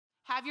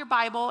Grab your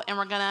Bible, and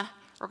we're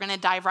gonna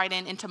dive right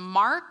into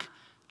Mark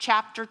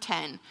chapter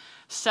 10.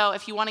 So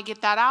if you want to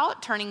get that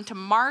out, turning to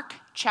Mark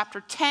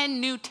chapter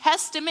 10, New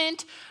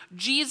Testament,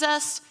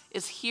 Jesus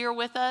is here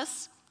with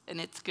us,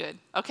 and it's good,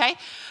 okay?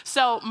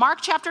 So Mark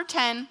chapter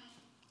 10,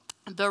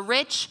 the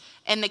rich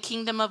and the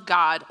kingdom of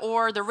God,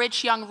 or the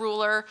rich young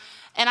ruler.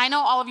 And I know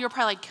all of you are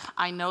probably like,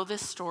 I know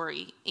this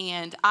story,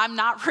 and I'm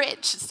not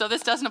rich, so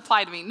this doesn't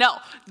apply to me. No,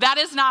 that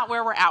is not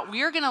where we're at.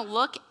 We are going to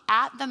look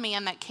at the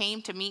man that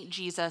came to meet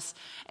Jesus,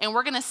 and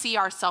we're going to see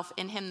ourselves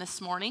in him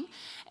this morning,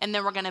 and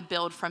then we're going to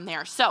build from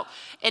there. So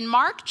in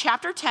Mark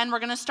chapter 10, we're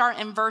going to start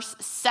in verse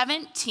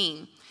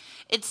 17.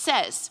 It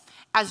says,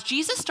 as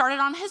Jesus started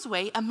on his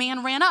way, a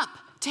man ran up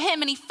to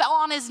him, and he fell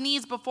on his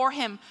knees before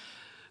him.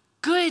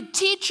 Good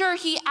teacher,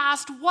 he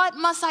asked, what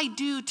must I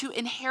do to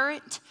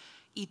inherit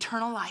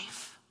eternal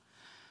life?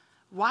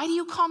 Why do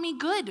you call me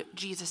good?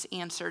 Jesus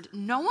answered,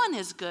 no one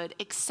is good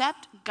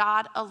except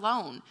God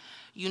alone.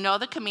 You know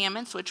the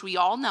commandments, which we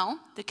all know,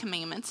 the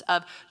commandments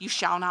of you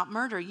shall not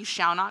murder, you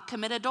shall not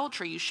commit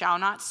adultery, you shall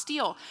not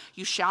steal,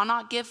 you shall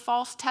not give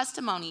false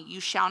testimony, you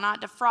shall not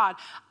defraud,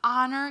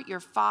 honor your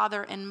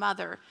father and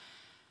mother.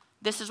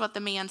 This is what the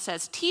man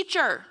says.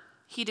 Teacher,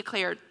 he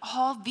declared,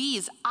 all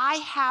these I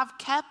have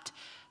kept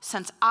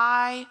since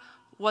I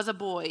was a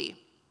boy.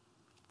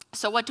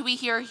 So what do we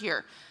hear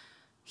here?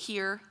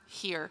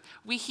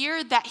 We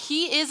hear that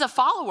he is a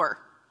follower.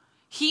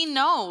 He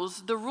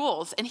knows the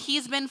rules, and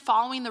he's been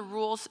following the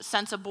rules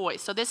since a boy.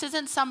 So this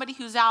isn't somebody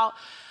who's out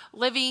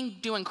living,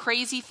 doing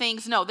crazy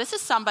things. No, this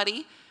is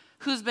somebody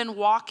who's been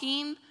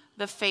walking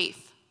the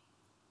faith.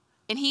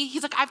 And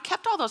he's like, I've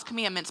kept all those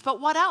commandments,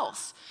 but what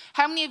else?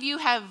 How many of you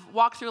have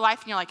walked through life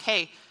and you're like,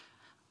 hey,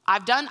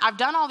 I've done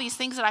all these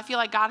things that I feel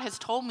like God has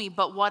told me,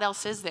 but what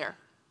else is there?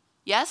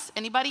 Yes?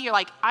 Anybody? You're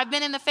like, I've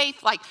been in the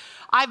faith, like,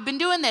 I've been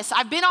doing this.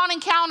 I've been on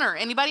encounter.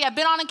 Anybody? I've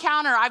been on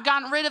encounter. I've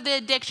gotten rid of the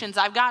addictions.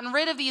 I've gotten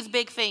rid of these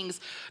big things,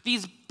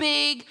 these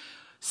big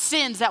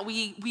sins that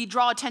we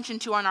draw attention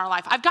to in our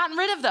life. I've gotten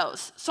rid of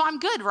those, so I'm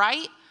good,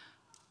 right?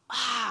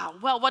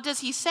 Well, what does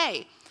he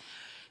say?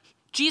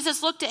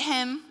 Jesus looked at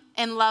him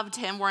and loved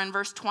him. We're in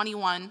verse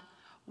 21.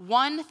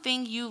 One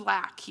thing you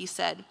lack, he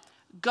said.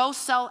 Go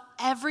sell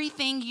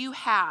everything you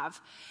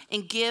have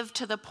and give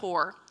to the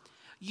poor.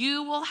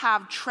 You will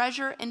have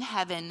treasure in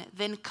heaven.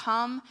 Then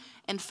come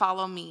and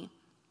follow me.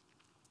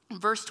 In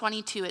verse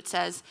 22, it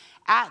says,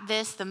 at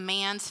this, the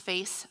man's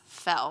face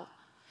fell.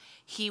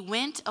 He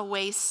went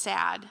away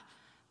sad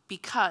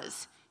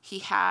because he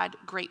had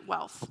great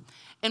wealth.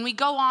 And we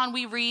go on,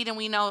 we read, and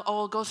we know,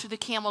 oh, it goes through the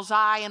camel's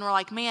eye, and we're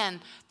like,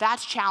 man,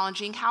 that's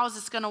challenging. How is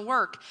this going to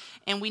work?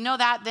 And we know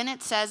that. Then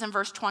it says in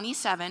verse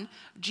 27,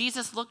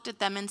 Jesus looked at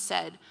them and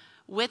said,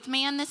 with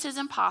man this is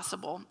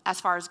impossible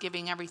as far as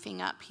giving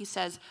everything up. He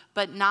says,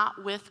 but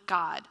not with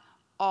God.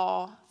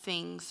 All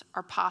things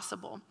are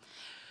possible.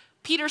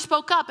 Peter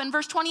spoke up in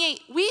verse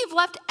 28, we've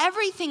left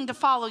everything to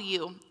follow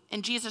you.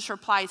 And Jesus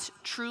replies,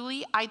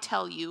 truly I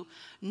tell you,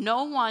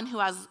 no one who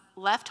has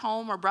left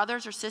home or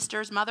brothers or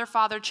sisters, mother,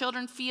 father,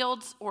 children,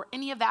 fields, or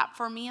any of that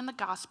for me in the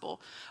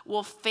gospel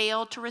will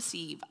fail to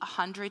receive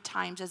 100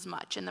 times as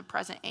much in the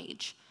present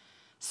age.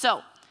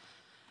 So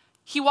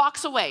he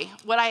walks away.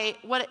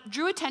 What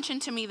drew attention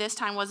to me this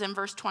time was in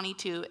verse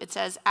 22. It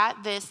says,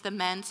 at this, the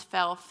man's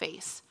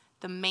face.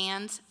 The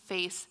man's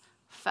face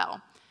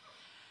fell.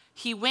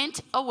 He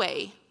went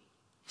away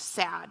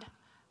sad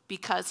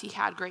because he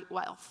had great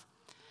wealth.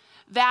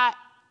 That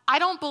I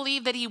don't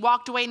believe that he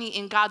walked away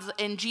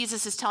and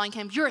Jesus is telling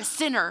him, you're a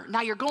sinner,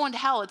 now you're going to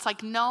hell. It's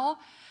like, no.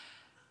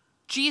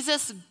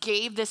 Jesus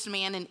gave this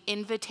man an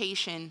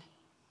invitation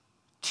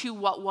to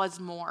what was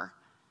more.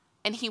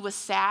 And he was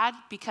sad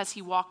because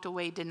he walked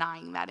away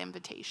denying that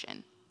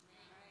invitation.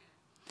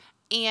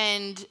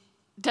 And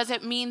does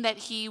it mean that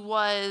he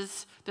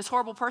was this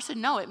horrible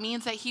person? No, it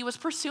means that he was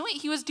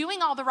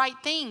doing all the right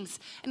things.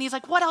 And he's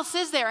like, what else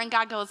is there? And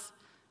God goes,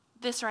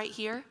 this right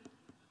here.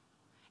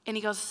 And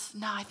he goes,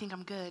 no, I think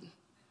I'm good.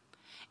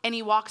 And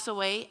he walks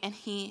away and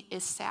he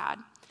is sad.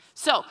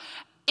 So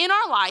in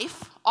our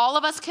life, all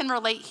of us can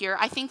relate here.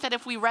 I think that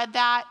if we read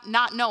that,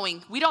 not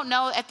knowing, we don't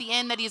know at the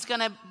end that he's going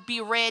to be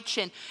rich.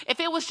 And if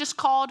it was just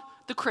called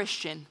the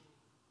Christian,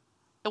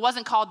 it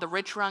wasn't called the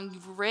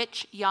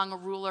rich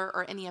young ruler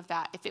or any of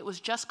that. If it was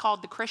just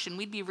called the Christian,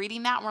 we'd be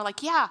reading that and we're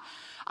like, yeah,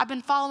 I've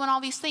been following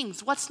all these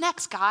things. What's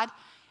next, God?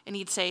 And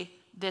he'd say,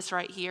 this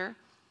right here.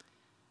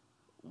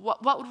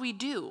 What would we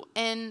do?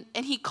 And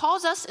he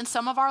calls us in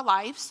some of our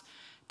lives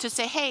to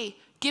say, hey,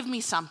 give me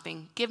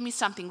something,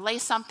 lay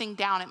something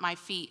down at my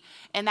feet.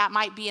 And that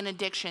might be an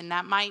addiction.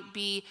 That might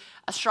be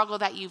a struggle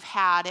that you've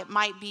had. It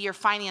might be your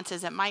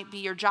finances. It might be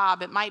your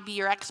job. It might be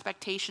your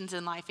expectations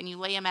in life, and you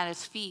lay them at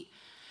his feet.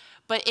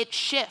 But it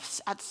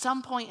shifts at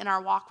some point in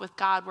our walk with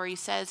God where he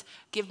says,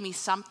 give me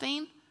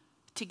something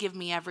to give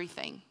me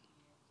everything.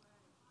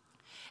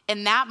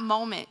 And that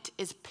moment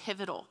is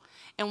pivotal.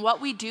 And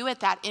what we do at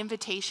that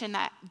invitation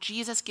that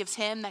Jesus gives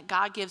him, that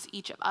God gives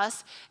each of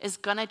us, is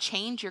going to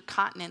change your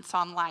continence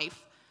on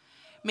life.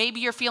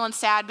 Maybe you're feeling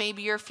sad.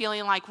 Maybe you're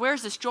feeling like,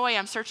 where's this joy?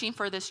 I'm searching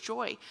for this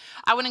joy.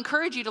 I would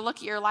encourage you to look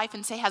at your life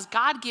and say, has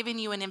God given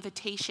you an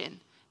invitation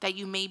that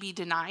you may be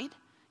denied?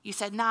 You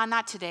said, nah,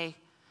 not today.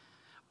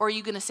 Or are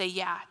you going to say,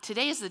 yeah,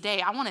 today is the day.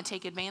 I want to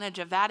take advantage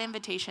of that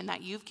invitation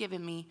that you've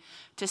given me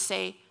to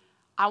say,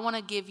 I want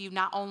to give you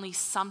not only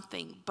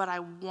something, but I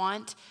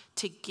want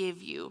to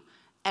give you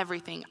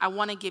everything. I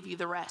want to give you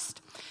the rest.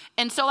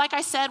 And so like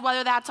I said,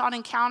 whether that's on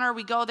Encounter,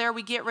 we go there,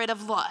 we get rid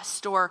of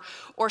lust or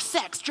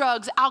sex,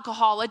 drugs,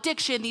 alcohol,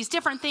 addiction, these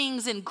different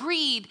things, and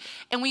greed.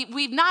 And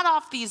we've knocked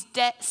off these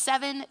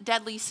 7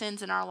 deadly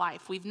sins in our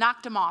life. We've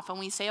knocked them off and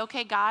we say,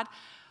 okay, God,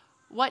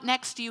 what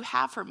next do you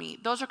have for me?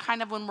 Those are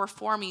kind of when we're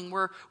forming,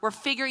 we're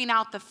figuring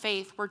out the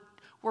faith.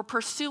 We're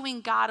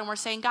pursuing God and we're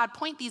saying, God,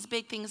 point these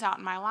big things out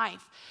in my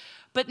life.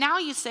 But now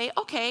you say,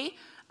 okay,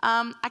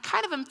 I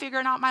kind of am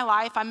figuring out my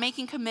life. I'm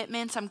making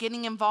commitments. I'm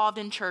getting involved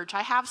in church.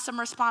 I have some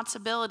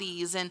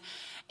responsibilities.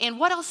 And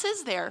what else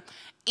is there?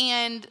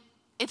 And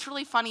it's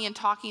really funny in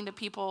talking to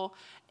people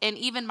and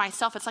even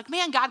myself. It's like,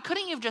 man, God,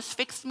 couldn't you have just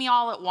fixed me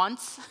all at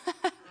once?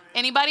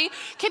 Anybody?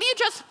 Can you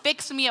just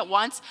fix me at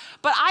once?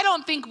 But I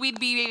don't think we'd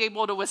be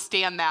able to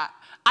withstand that.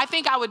 I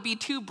think I would be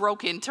too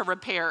broken to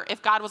repair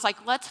if God was like,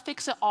 let's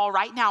fix it all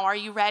right now. Are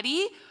you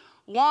ready?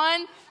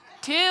 1,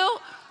 2.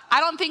 I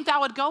don't think that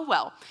would go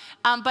well.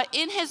 But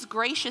in his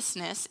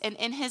graciousness and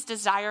in his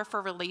desire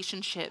for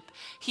relationship,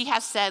 he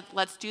has said,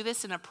 let's do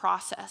this in a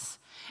process.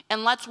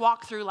 And let's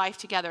walk through life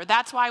together.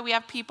 That's why we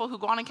have people who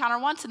go on Encounter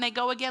once and they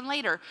go again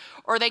later.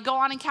 Or they go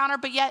on Encounter,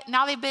 but yet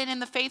now they've been in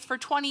the faith for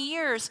 20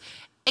 years.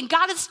 And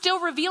God is still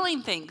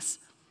revealing things.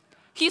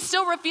 He's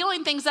still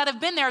revealing things that have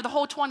been there the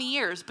whole 20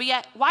 years. But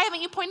yet, why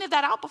haven't you pointed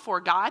that out before,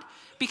 God?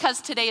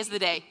 Because today is the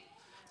day.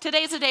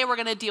 Today is the day we're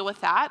going to deal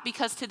with that,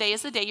 because today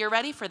is the day you're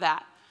ready for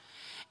that.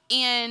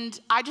 And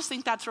I just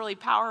think that's really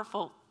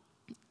powerful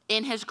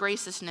in his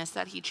graciousness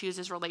that he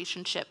chooses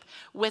relationship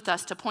with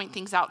us to point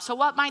things out. So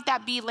what might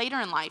that be later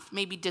in life?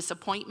 Maybe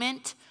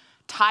disappointment,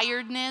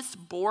 tiredness,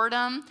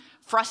 boredom,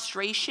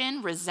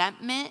 frustration,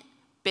 resentment,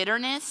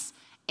 bitterness,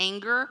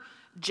 anger,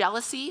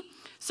 jealousy.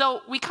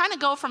 So we kind of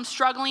go from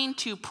struggling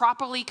to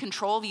properly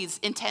control these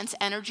intense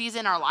energies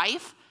in our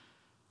life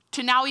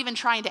to now even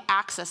trying to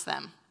access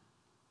them.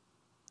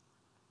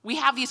 We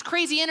have these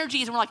crazy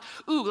energies and we're like,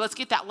 ooh, let's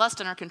get that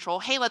lust under control.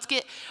 Hey, let's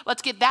get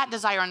that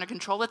desire under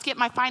control. Let's get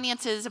my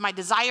finances and my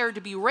desire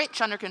to be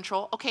rich under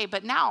control. Okay,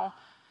 but now,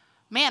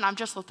 man, I'm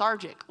just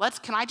lethargic.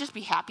 Can I just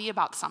be happy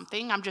about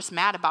something? I'm just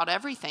mad about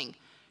everything.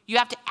 You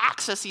have to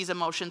access these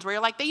emotions where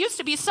you're like, they used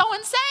to be so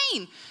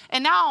insane.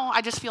 And now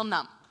I just feel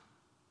numb.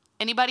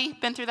 Anybody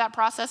been through that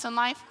process in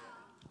life?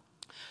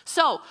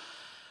 So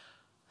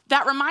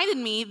that reminded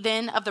me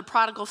then of the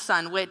prodigal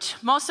son, which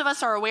most of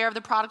us are aware of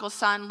the prodigal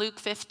son, Luke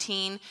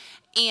 15.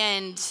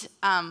 And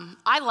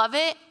I love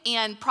it,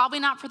 and probably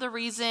not for the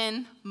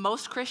reason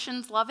most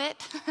Christians love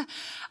it.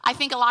 I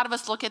think a lot of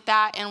us look at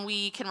that and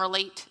we can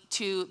relate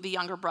to the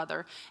younger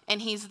brother.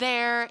 And he's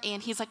there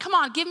and he's like, come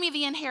on, give me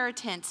the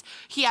inheritance.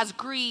 He has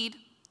greed,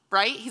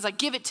 right? He's like,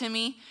 give it to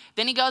me.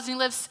 Then he goes and he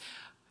lives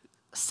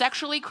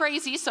sexually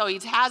crazy, so he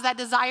has that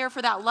desire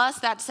for that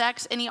lust, that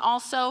sex, and he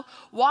also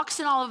walks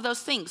in all of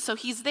those things. So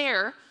he's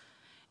there,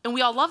 and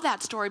we all love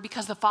that story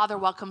because the father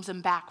welcomes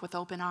him back with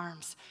open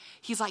arms.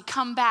 He's like,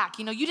 come back.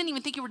 You didn't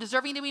even think you were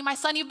deserving to be my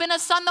son. You've been a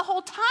son the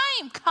whole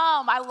time.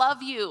 Come, I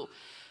love you.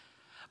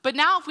 But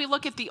now if we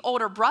look at the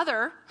older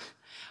brother,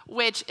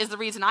 which is the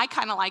reason I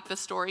kind of like the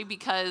story,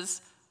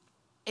 because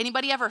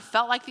anybody ever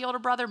felt like the older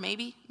brother?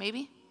 Maybe.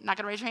 Not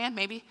going to raise your hand?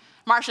 Maybe.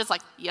 Marsha's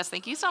like, yes,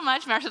 thank you so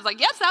much. Marsha's like,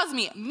 yes, that was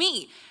me.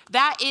 Me.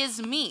 That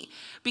is me.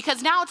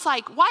 Because now it's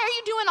like, why are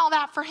you doing all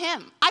that for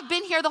him? I've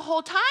been here the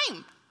whole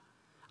time.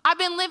 I've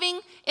been living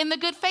in the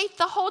good faith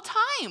the whole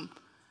time.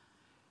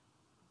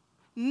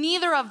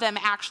 Neither of them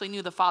actually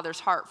knew the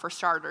father's heart, for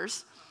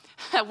starters,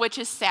 which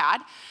is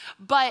sad.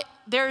 But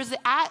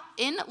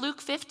in Luke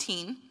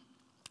 15,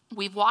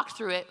 we've walked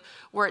through it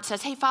where it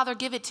says, hey, Father,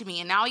 give it to me.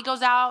 And now he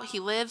goes out, he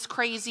lives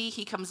crazy,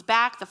 he comes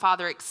back, the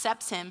father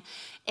accepts him.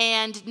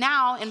 And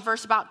now in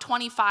verse about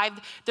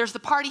 25, there's the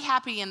party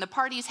happening and the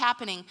party's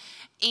happening.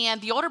 And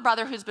the older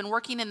brother who's been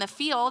working in the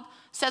field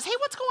says, hey,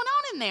 what's going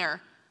on in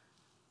there?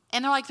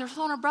 And they're like, they're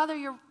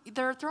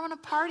throwing a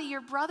party,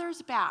 your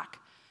brother's back.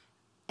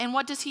 And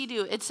what does he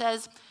do? It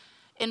says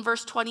in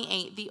verse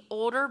 28, the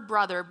older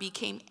brother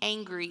became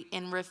angry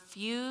and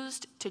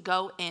refused to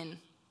go in.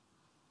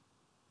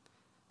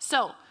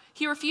 So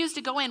he refused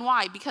to go in.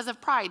 Why? Because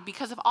of pride,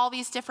 because of all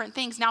these different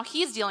things. Now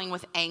he's dealing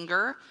with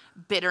anger,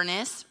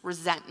 bitterness,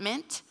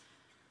 resentment.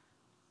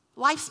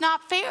 Life's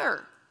not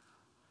fair.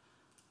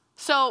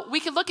 So we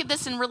could look at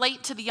this and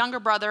relate to the younger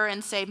brother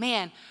and say,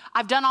 man,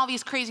 I've done all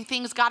these crazy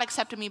things. God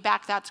accepted me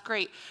back. That's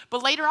great.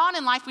 But later on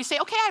in life, we say,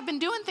 okay, I've been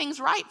doing things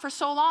right for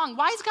so long.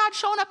 Why is God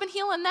showing up and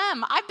healing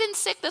them? I've been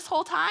sick this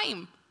whole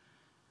time.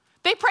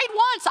 They prayed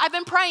once. I've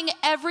been praying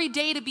every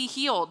day to be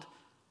healed.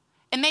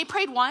 And they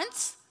prayed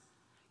once.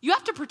 You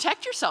have to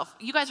protect yourself.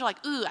 You guys are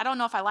like, ooh, I don't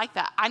know if I like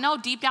that. I know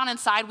deep down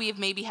inside we have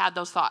maybe had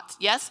those thoughts.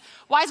 Yes?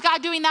 Why is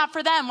God doing that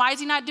for them? Why is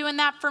he not doing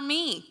that for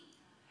me?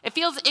 It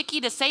feels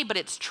icky to say, but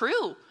it's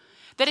true.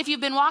 That if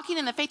you've been walking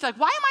in the faith, you're like,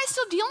 why am I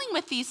still dealing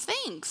with these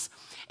things?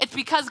 It's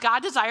because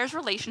God desires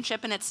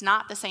relationship, and it's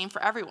not the same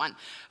for everyone.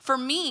 For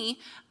me,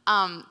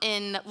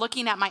 in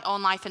looking at my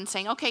own life and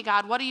saying, okay,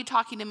 God, what are you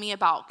talking to me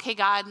about? Okay,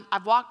 God,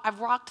 I've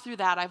walked through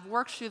that. I've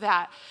worked through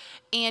that.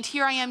 And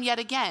here I am yet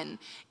again.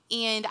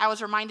 And I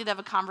was reminded of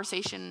a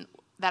conversation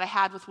that I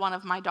had with one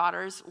of my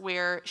daughters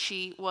where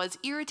she was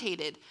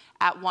irritated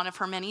at one of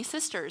her many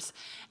sisters.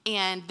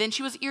 And then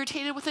she was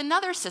irritated with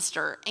another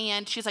sister.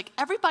 And she's like,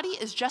 everybody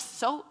is just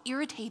so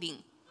irritating.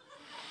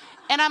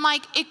 And I'm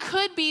like, it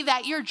could be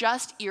that you're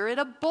just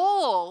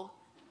irritable.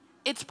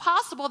 It's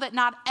possible that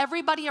not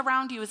everybody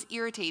around you is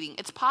irritating.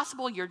 It's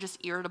possible you're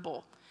just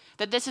irritable.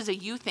 That this is a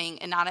you thing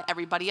and not an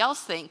everybody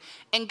else thing.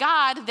 And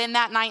God then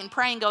that night in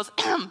praying goes,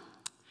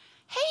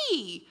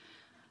 hey,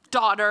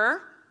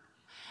 daughter,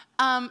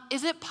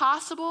 is it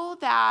possible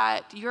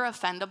that you're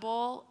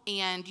offendable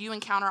and you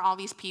encounter all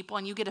these people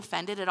and you get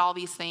offended at all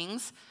these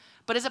things?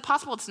 But is it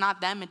possible it's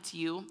not them, it's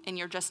you, and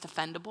you're just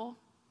offendable?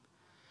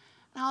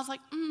 And I was like,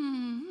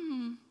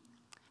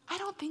 I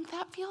don't think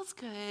that feels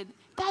good.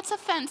 That's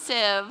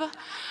offensive.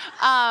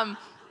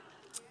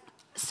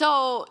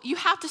 So you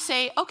have to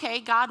say, okay,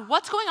 God,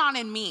 what's going on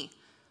in me?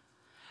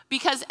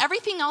 Because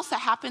everything else that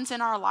happens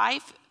in our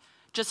life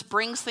just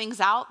brings things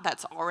out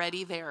that's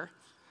already there.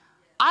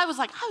 I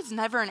was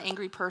never an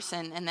angry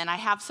person, and then I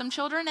have some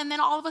children, and then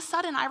all of a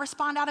sudden I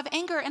respond out of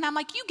anger, and I'm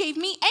like, you gave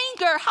me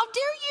anger, how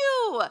dare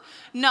you?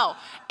 No,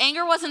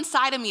 anger was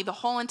inside of me the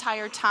whole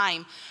entire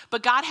time,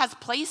 but God has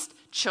placed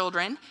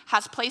children,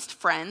 has placed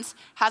friends,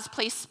 has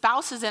placed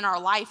spouses in our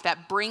life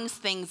that brings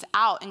things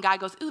out, and God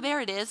goes, ooh,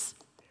 there it is.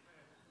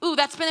 Ooh,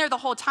 that's been there the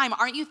whole time.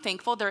 Aren't you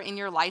thankful they're in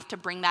your life to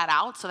bring that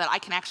out so that I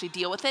can actually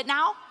deal with it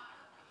now?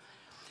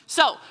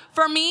 So,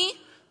 for me,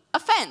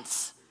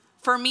 offense.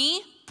 For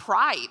me,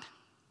 pride.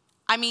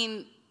 I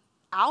mean,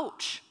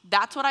 ouch.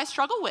 That's what I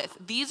struggle with.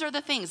 These are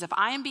the things. If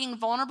I am being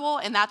vulnerable,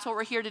 and that's what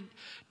we're here to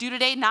do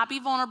today, not be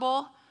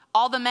vulnerable,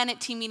 all the men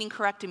at team meeting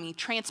corrected me.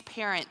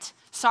 Transparent.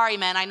 Sorry,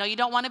 men, I know you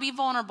don't want to be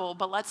vulnerable,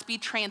 but let's be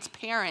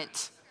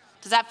transparent.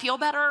 Does that feel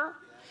better?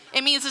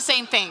 It means the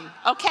same thing,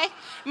 okay?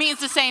 It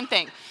means the same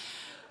thing.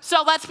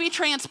 So let's be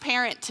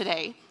transparent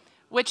today,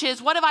 which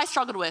is, what have I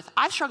struggled with?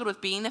 I've struggled with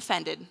being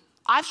offended.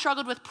 I've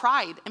struggled with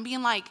pride and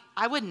being like,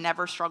 I would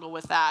never struggle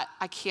with that.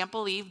 I can't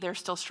believe they're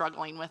still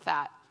struggling with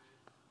that.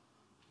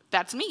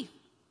 That's me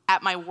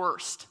at my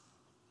worst.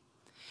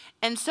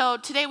 And so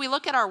today we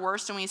look at our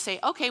worst and we say,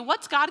 okay,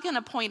 what's God going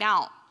to point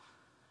out?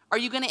 Are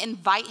you going to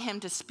invite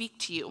him to speak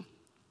to you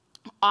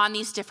on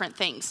these different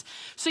things?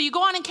 So you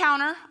go on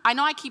Encounter. I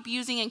know I keep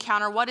using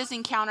Encounter. What is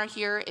Encounter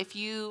here? If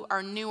you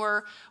are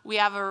newer, we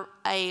have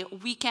a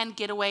weekend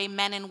getaway,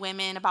 men and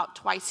women, about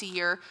twice a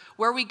year,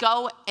 where we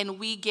go and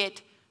we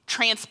get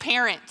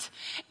transparent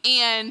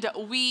and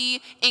we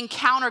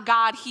encounter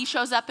God. He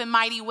shows up in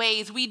mighty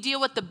ways. We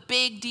deal with the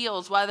big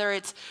deals, whether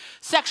it's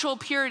sexual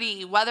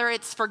purity, whether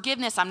it's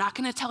forgiveness. I'm not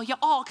going to tell you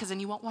all because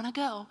then you won't want to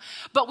go.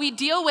 But we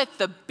deal with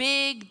the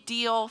big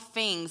deal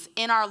things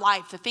in our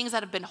life, the things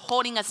that have been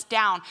holding us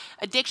down,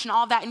 addiction,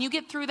 all that. And you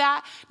get through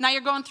that. Now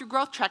you're going through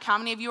Growth Track. How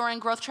many of you are in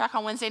Growth Track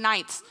on Wednesday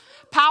nights?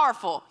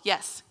 Powerful.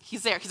 Yes,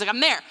 he's there. He's like,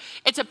 I'm there.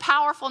 It's a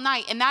powerful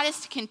night, and that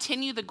is to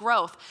continue the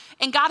growth.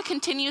 And God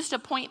continues to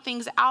point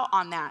things out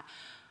on that.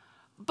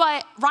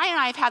 But Ryan and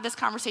I have had this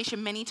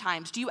conversation many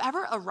times. Do you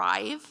ever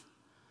arrive?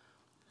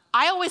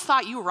 I always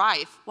thought you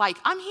arrive. Like,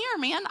 I'm here,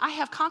 man. I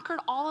have conquered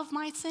all of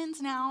my sins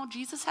now.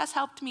 Jesus has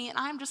helped me, and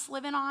I'm just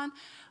living on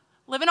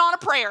a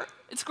prayer.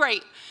 It's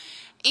great.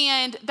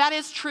 And that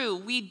is true.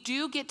 We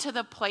do get to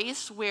the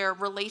place where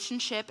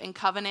relationship and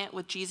covenant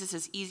with Jesus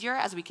is easier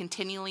as we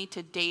continually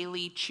to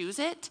daily choose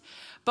it,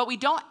 but we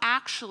don't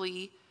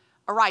actually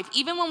arrive.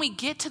 Even when we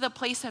get to the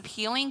place of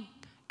healing,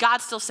 God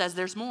still says,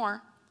 there's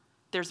more.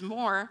 There's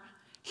more.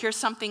 Here's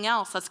something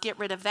else. Let's get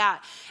rid of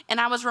that.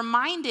 And I was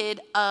reminded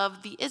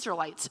of the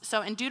Israelites.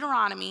 So in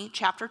Deuteronomy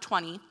chapter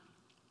 20,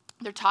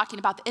 they're talking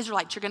about the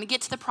Israelites. You're going to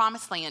get to the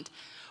promised land.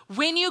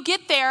 When you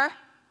get there,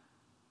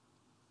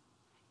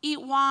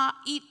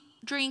 eat,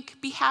 drink,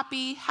 be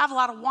happy, have a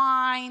lot of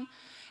wine,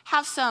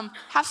 have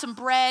some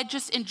bread,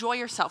 just enjoy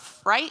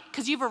yourself, right?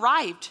 Because you've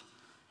arrived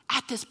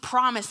at this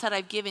promise that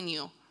I've given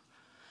you.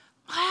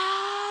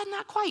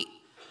 Not quite.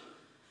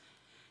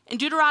 In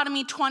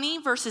Deuteronomy 20,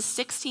 verses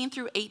 16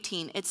 through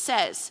 18, it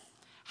says,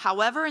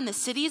 however, in the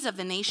cities of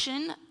the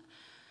nation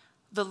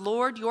the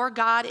Lord your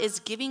God is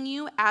giving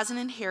you as an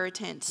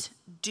inheritance,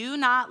 do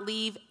not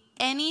leave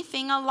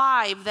anything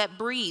alive that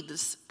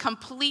breathes.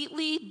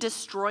 Completely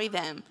destroy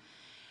them.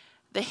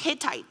 The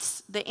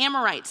Hittites, the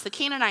Amorites, the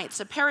Canaanites,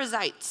 the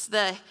Perizzites,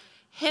 the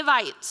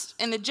Hivites,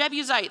 and the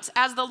Jebusites,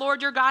 as the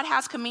Lord your God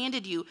has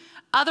commanded you.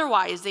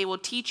 Otherwise, they will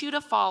teach you to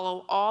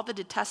follow all the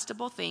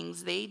detestable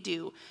things they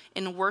do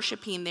in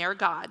worshiping their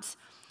gods,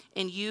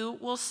 and you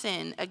will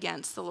sin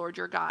against the Lord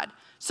your God.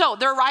 So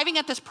they're arriving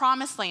at this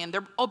promised land.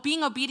 They're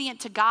being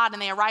obedient to God,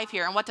 and they arrive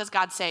here. And what does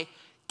God say?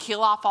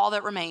 Kill off all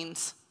that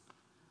remains.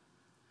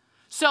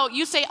 So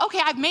you say, okay,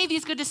 I've made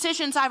these good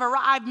decisions.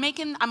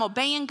 I'm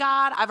obeying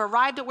God. I've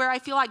arrived at where I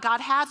feel like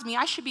God has me.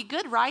 I should be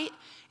good, right?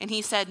 And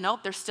he said,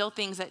 nope, there's still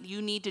things that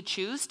you need to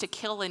choose to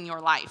kill in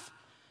your life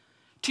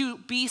to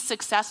be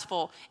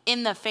successful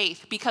in the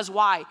faith. Because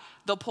why?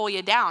 They'll pull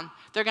you down.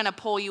 They're going to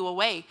pull you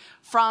away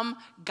from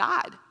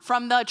God,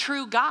 from the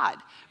true God.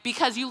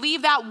 Because you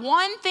leave that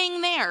one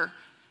thing there.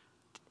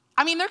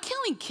 I mean, they're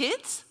killing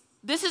kids.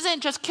 This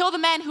isn't just kill the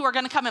men who are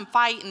going to come and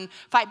fight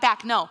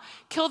back. No,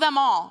 kill them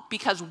all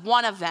because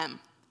one of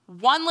them,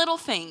 one little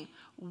thing,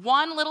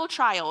 one little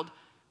child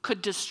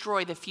could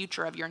destroy the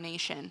future of your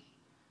nation.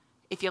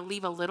 If you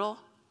leave a little,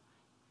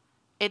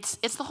 it's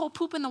the whole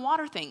poop in the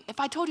water thing.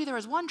 If I told you there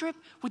was one drip,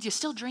 would you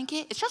still drink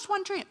it? It's just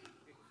one drip,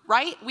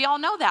 right? We all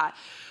know that.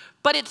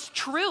 But it's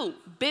true,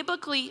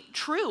 biblically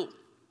true.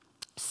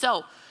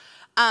 So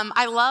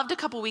I loved a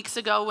couple weeks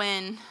ago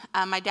when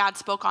my dad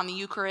spoke on the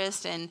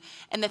Eucharist and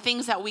the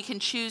things that we can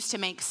choose to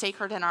make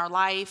sacred in our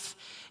life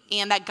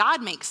and that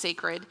God makes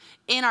sacred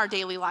in our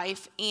daily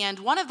life. And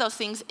one of those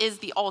things is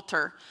the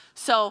altar.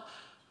 So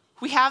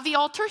we have the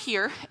altar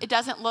here. It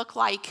doesn't look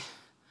like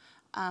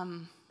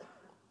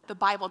the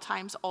Bible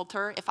Times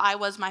altar. If I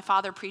was my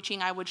father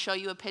preaching, I would show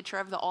you a picture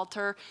of the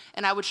altar,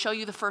 and I would show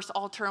you the first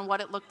altar and what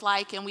it looked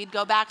like, and we'd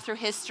go back through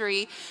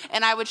history,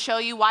 and I would show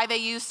you why they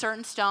used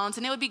certain stones,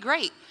 and it would be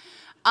great.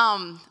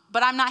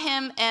 But I'm not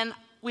him, and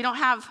we don't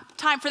have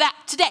time for that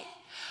today.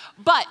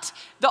 But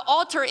the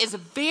altar is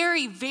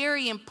very,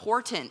 very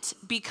important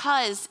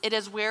because it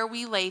is where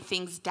we lay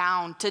things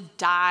down to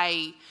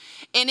die.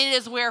 And it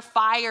is where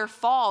fire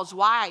falls.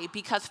 Why?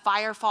 Because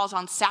fire falls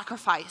on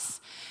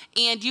sacrifice.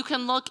 And you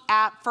can look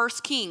at 1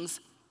 Kings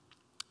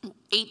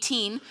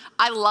 18.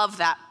 I love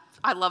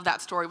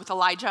that story with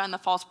Elijah and the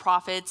false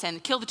prophets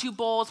and kill the two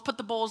bulls, put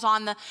the bulls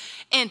on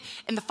and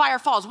the fire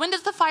falls. When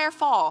does the fire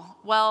fall?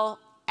 Well,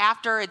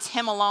 after it's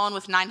him alone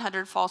with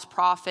 900 false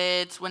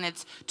prophets, when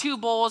it's two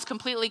bulls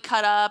completely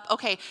cut up.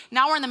 Okay,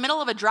 now we're in the middle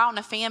of a drought and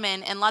a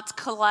famine, and let's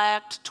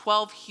collect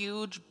 12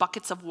 huge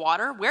buckets of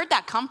water. Where'd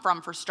that come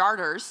from, for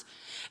starters?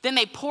 Then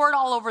they pour it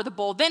all over the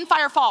bowl. Then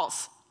fire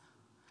falls.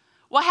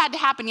 What had to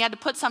happen? You had to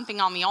put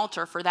something on the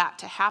altar for that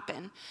to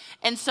happen.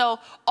 And so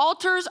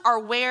altars are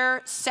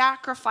where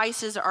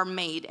sacrifices are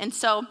made. And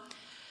so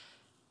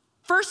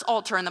first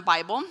altar in the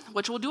Bible,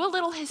 which we'll do a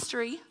little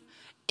history,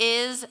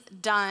 is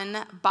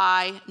done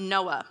by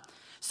Noah.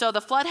 So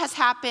the flood has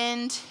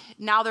happened.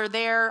 Now they're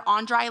there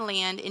on dry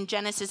land. In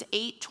Genesis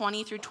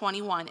 8:20 through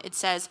 21, it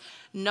says,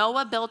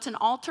 Noah built an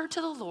altar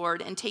to the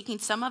Lord, and taking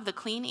some of the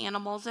clean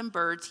animals and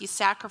birds, he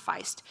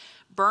sacrificed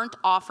burnt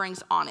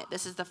offerings on it.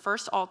 This is the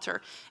first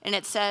altar. And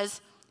it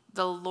says,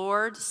 the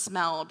Lord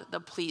smelled the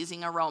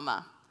pleasing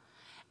aroma.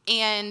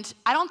 And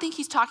I don't think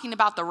he's talking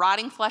about the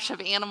rotting flesh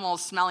of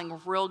animals smelling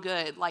real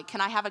good. Like,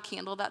 can I have a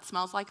candle that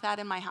smells like that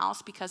in my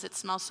house because it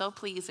smells so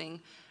pleasing?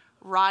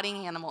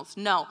 Rotting animals.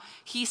 No,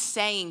 he's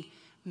saying,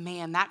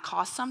 man, that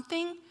cost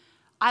something.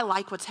 I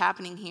like what's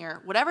happening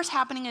here. Whatever's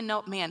happening in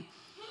man,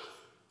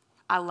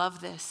 I love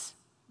this.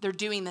 They're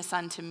doing this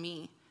unto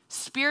me.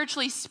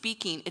 Spiritually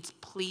speaking, it's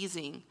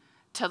pleasing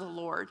to the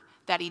Lord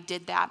that he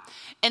did that.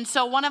 And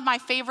so one of my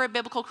favorite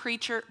biblical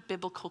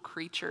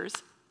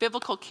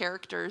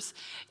characters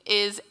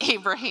is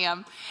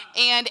Abraham.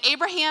 And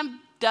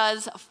Abraham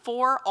does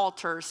 4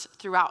 altars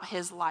throughout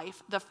his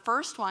life. The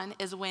first one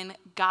is when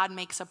God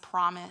makes a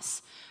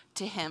promise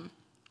to him.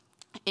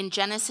 In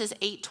Genesis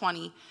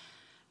 8:20,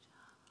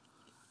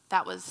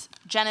 that was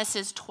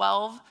Genesis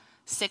 12,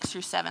 6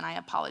 through 7, I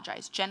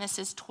apologize.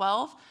 Genesis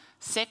 12,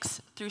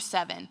 6 through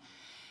 7.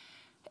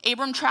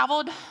 Abram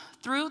traveled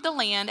through the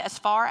land as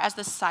far as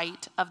the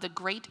site of the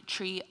great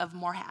tree of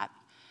Moreh,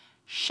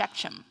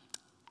 Shechem.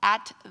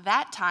 At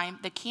that time,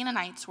 the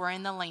Canaanites were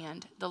in the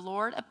land. The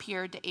Lord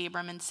appeared to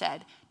Abram and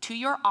said, to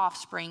your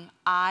offspring,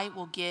 I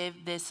will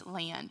give this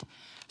land.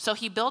 So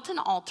he built an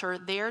altar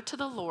there to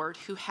the Lord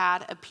who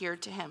had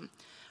appeared to him.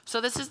 So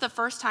this is the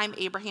first time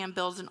Abraham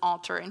builds an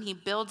altar, and he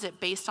builds it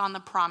based on the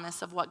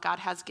promise of what God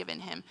has given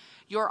him.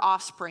 Your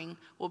offspring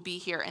will be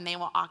here, and they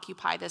will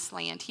occupy this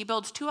land. He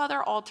builds 2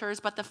 other altars,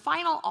 but the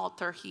final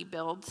altar he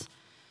builds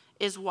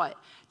is what?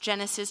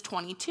 Genesis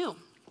 22.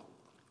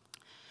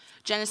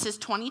 Genesis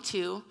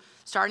 22,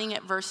 starting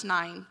at verse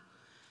 9,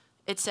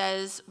 it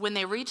says, when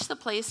they reached the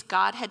place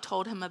God had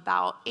told him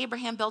about,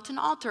 Abraham built an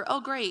altar. Oh,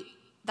 great.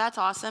 That's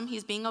awesome.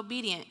 He's being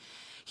obedient.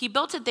 He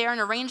built it there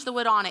and arranged the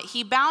wood on it.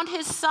 He bound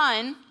his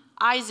son,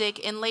 Isaac,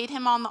 and laid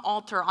him on the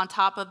altar on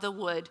top of the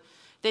wood.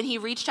 Then he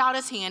reached out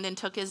his hand and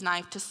took his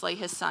knife to slay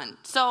his son.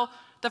 So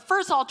the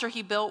first altar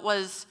he built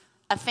was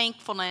a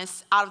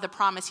thankfulness out of the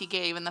promise he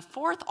gave. And the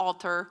 4th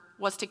altar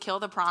was to kill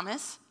the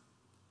promise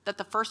that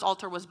the first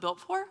altar was built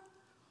for.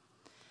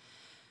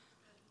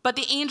 But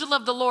the angel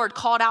of the Lord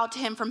called out to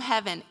him from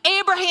heaven,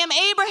 Abraham,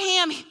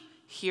 Abraham.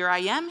 Here I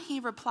am, he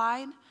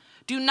replied.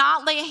 Do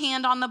not lay a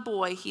hand on the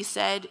boy, he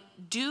said.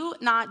 Do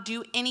not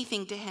do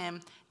anything to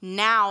him.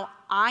 Now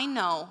I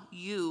know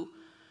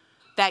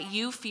that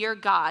you fear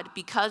God,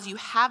 because you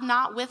have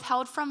not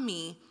withheld from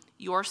me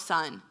your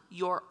son,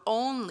 your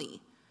only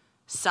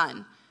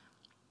son.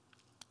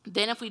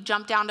 Then if we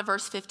jump down to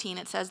verse 15,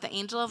 it says, the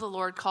angel of the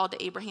Lord called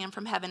to Abraham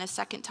from heaven a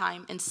second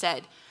time and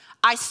said,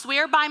 I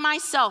swear by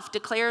myself,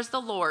 declares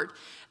the Lord,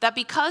 that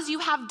because you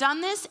have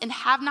done this and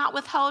have not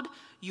withheld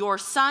your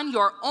son,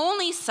 your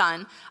only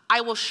son,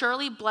 I will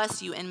surely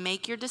bless you and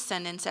make your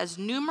descendants as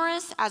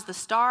numerous as the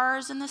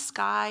stars in the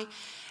sky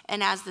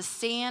and as the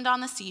sand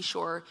on the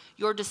seashore.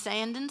 Your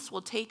descendants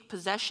will take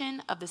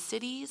possession of the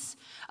cities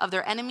of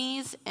their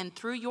enemies, and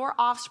through your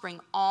offspring,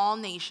 all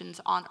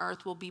nations on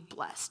earth will be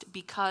blessed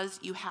because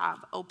you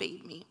have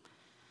obeyed me.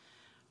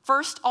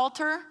 First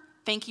altar,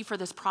 thank you for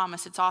this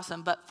promise. It's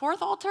awesome. But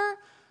fourth altar,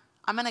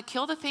 I'm going to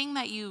kill the thing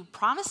that you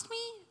promised me?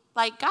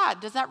 Like, God,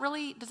 does that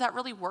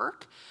really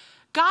work?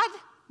 God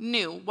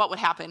knew what would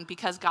happen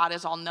because God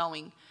is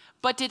all-knowing.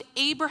 But did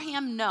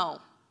Abraham know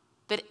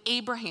that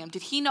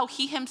did he know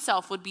he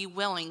himself would be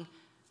willing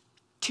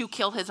to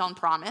kill his own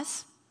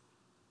promise?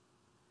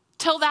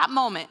 Till that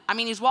moment. I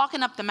mean, he's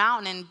walking up the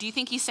mountain, and do you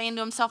think he's saying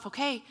to himself,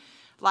 okay,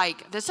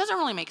 like, this doesn't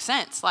really make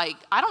sense. Like,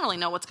 I don't really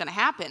know what's going to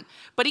happen.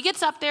 But he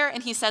gets up there,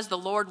 and he says, the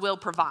Lord will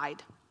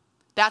provide.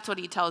 That's what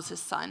he tells his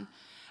son.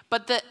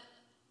 But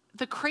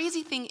the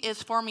crazy thing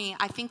is, for me,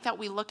 I think that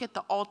we look at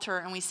the altar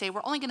and we say,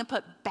 we're only going to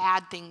put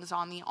bad things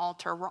on the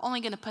altar. We're only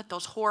going to put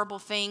those horrible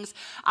things.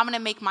 I'm going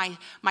to make my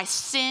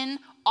sin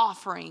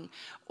offering,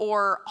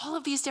 or all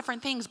of these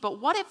different things. But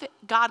what if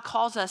God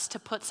calls us to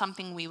put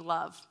something we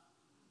love,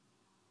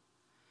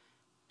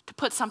 to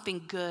put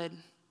something good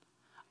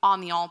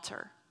on the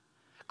altar?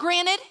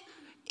 Granted,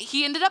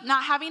 he ended up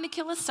not having to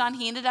kill his son.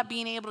 He ended up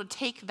being able to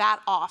take that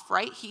off,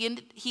 right? He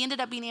ended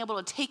up being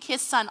able to take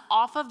his son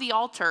off of the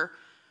altar,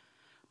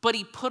 but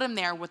he put him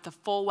there with the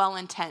full well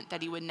intent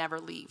that he would never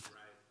leave. Right.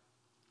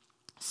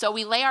 So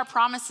we lay our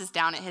promises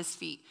down at his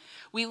feet.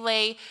 We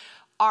lay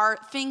our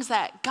things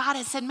that God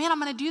has said, man, I'm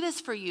going to do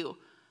this for you.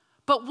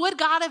 But was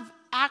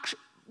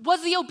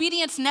the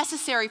obedience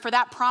necessary for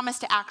that promise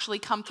to actually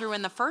come through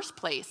in the first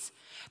place?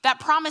 That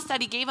promise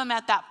that he gave him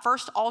at that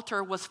first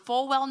altar was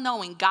full well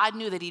knowing God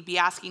knew that he'd be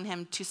asking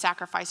him to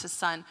sacrifice his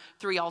son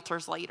 3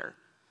 altars later.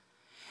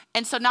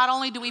 And so not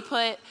only do we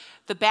put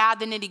the bad,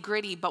 the nitty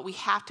gritty, but we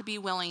have to be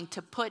willing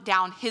to put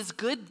down his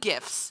good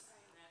gifts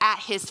at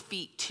his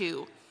feet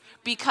too.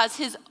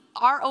 Because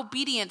our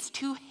obedience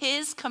to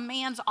his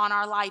commands on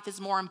our life is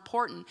more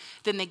important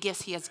than the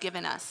gifts he has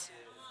given us.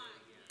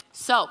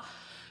 So,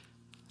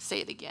 say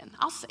it again.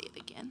 I'll say it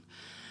again.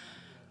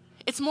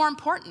 It's more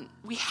important.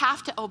 We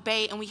have to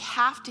obey, and we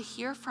have to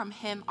hear from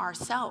him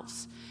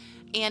ourselves.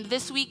 And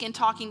this week, in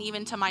talking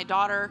even to my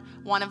daughter,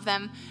 one of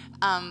them,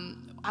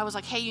 I was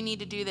like, hey, you need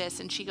to do this.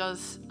 And she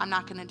goes, I'm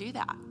not going to do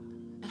that.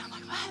 And I'm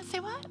like, what?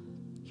 Say what?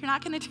 You're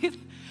not going to do that?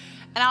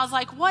 And I was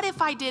like, what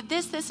if I did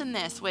this, this, and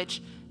this,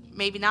 which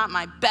maybe not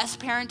my best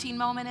parenting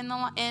moment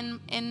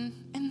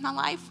in my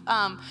life.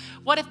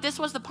 What if this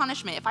was the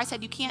punishment? If I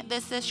said, you can't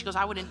this, she goes,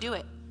 I wouldn't do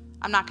it.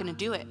 I'm not going to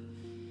do it.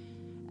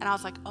 And I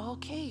was like,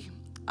 okay.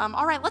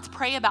 All right, let's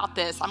pray about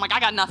this. I'm like, I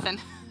got nothing.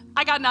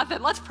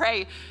 Let's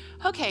pray.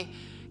 Okay,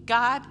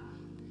 God.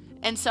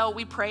 And so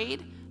we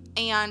prayed,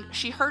 and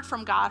she heard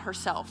from God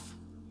herself,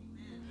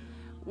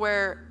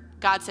 where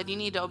God said, you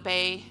need to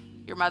obey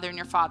your mother and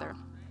your father.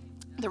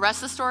 The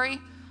rest of the story,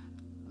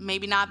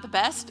 maybe not the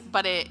best,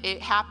 but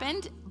it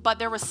happened. But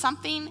there was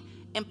something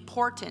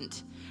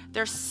important.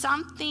 There's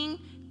something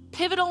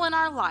pivotal in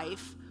our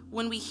life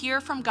when we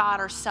hear from God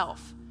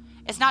ourselves.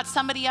 It's not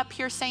somebody up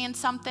here saying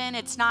something.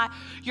 It's not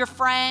your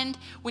friend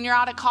when you're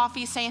out at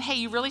coffee saying, hey,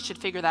 you really should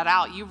figure that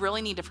out. You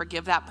really need to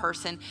forgive that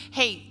person.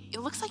 Hey, it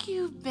looks like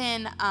you've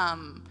been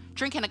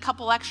drinking a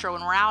couple extra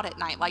when we're out at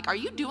night. Like, are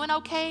you doing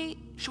okay?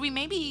 Should we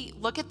maybe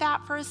look at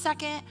that for a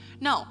second?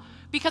 No,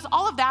 because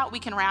all of that we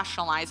can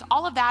rationalize.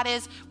 All of that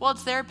is, well,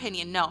 it's their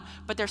opinion. No,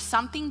 but there's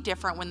something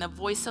different when the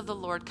voice of the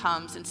Lord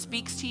comes and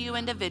speaks to you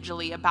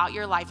individually about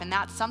your life, and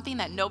that's something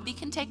that nobody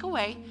can take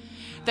away,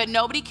 that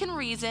nobody can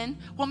reason.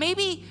 Well,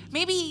 maybe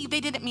they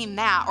didn't mean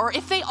that, or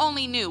if they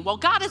only knew. Well,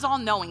 God is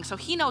all-knowing, so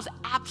he knows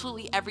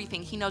absolutely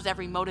everything. He knows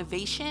every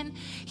motivation.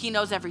 He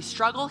knows every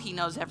struggle. He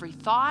knows every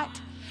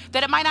thought.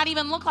 That it might not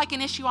even look like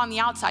an issue on the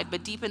outside,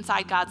 but deep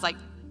inside, God's like,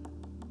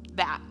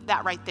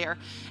 that right there.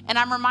 And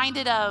I'm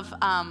reminded of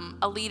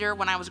a leader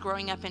when I was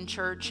growing up in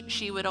church.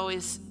 She would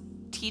always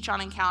teach on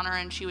Encounter,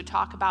 and she would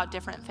talk about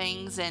different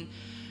things. And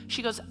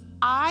she goes,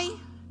 I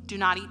do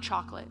not eat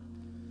chocolate.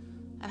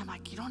 And I'm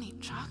like, you don't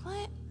eat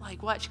chocolate?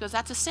 Like what? She goes,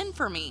 that's a sin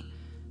for me.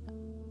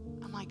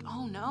 I'm like,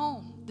 oh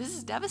no, this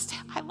is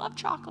devastating. I love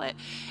chocolate.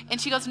 And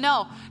she goes,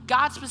 no,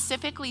 God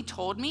specifically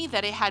told me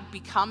that it had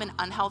become an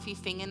unhealthy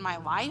thing in my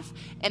life,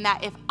 and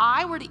that if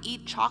I were to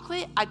eat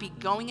chocolate, I'd be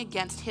going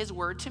against his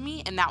word to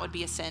me, and that would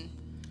be a sin.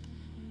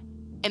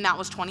 And that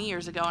was 20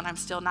 years ago, and I'm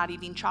still not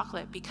eating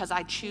chocolate because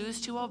I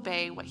choose to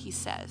obey what he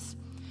says.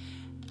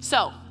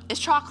 So, is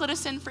chocolate a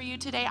sin for you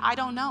today? I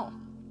don't know.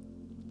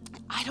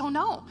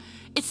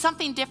 It's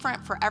something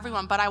different for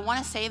everyone, but I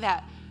want to say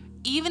that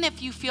even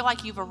if you feel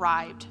like you've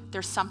arrived,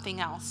 there's something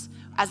else.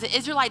 As the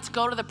Israelites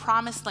go to the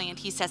promised land,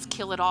 he says,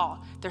 kill it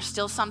all. There's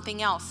still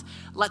something else.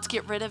 Let's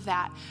get rid of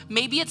that.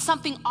 Maybe it's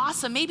something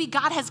awesome. Maybe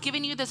God has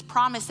given you this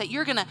promise that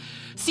you're going to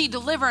see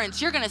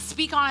deliverance. You're going to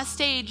speak on a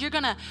stage. You're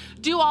going to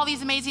do all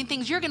these amazing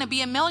things. You're going to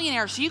be a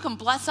millionaire so you can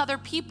bless other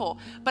people.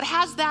 But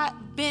has that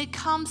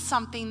become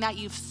something that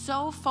you've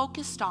so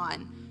focused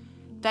on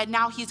that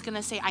now he's going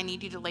to say, I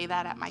need you to lay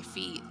that at my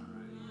feet?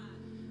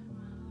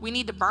 We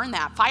need to burn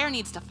that. Fire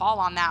needs to fall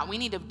on that. We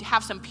need to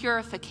have some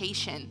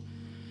purification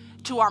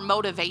to our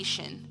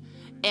motivation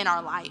in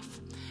our life.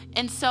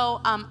 And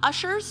so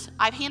ushers,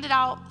 I've handed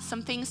out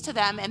some things to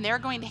them, and they're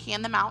going to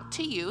hand them out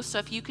to you. So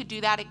if you could do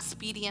that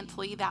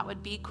expediently, that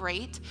would be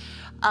great.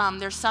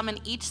 There's some in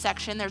each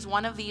section. There's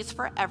one of these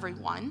for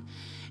everyone.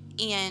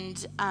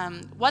 And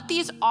what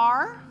these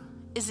are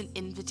is an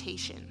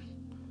invitation,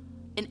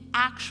 an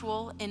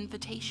actual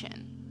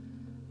invitation.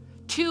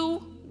 To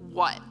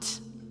what?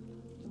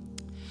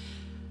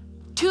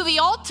 To the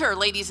altar,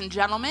 ladies and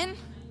gentlemen.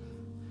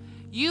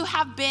 You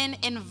have been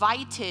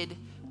invited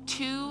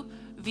to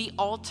the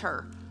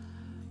altar.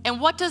 And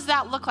what does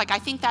that look like? I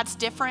think that's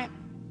different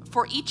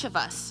for each of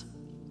us.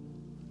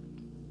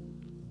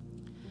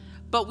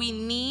 But we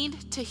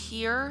need to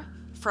hear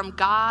from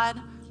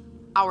God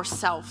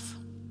ourselves.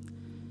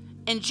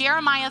 In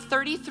Jeremiah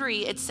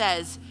 33, it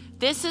says,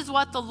 this is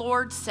what the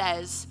Lord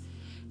says.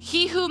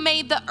 He who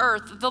made the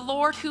earth, the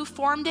Lord who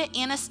formed it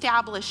and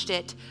established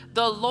it,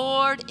 the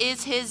Lord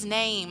is his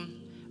name.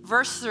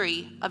 Verse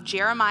 3 of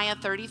Jeremiah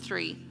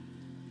 33.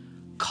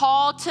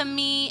 Call to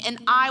me and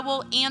I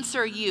will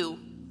answer you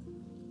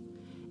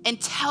and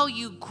tell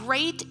you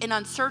great and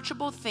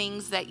unsearchable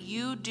things that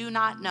you do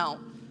not know.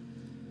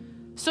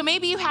 So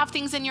maybe you have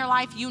things in your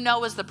life you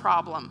know is the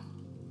problem.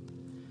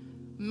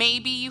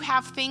 Maybe you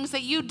have things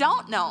that you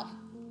don't know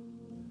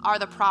are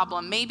the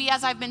problem. Maybe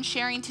as I've been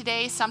sharing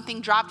today,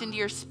 something dropped into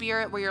your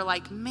spirit where you're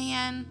like,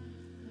 man,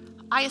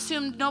 I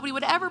assumed nobody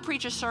would ever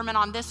preach a sermon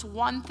on this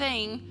one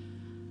thing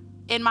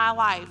in my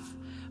life.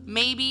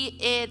 Maybe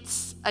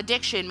it's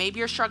addiction. Maybe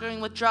you're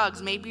struggling with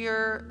drugs. Maybe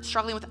you're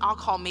struggling with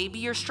alcohol. Maybe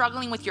you're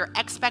struggling with your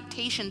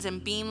expectations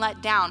and being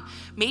let down.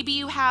 Maybe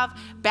you have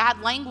bad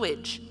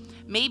language.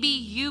 Maybe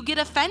you get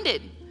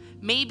offended.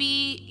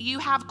 Maybe you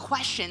have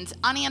questions,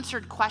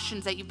 unanswered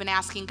questions that you've been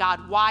asking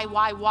God.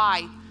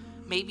 Why?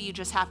 Maybe you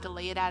just have to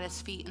lay it at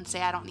his feet and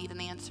say, I don't need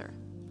an answer.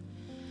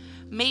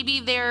 Maybe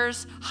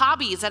there's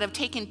hobbies that have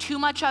taken too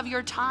much of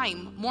your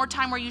time, more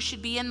time where you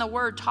should be in the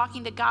Word,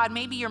 talking to God.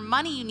 Maybe your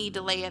money you need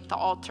to lay at the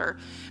altar.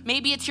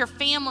 Maybe it's your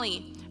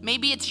family.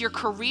 Maybe it's your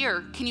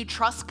career. Can you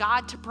trust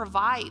God to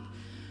provide?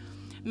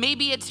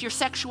 Maybe it's your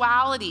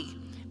sexuality.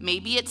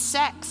 Maybe it's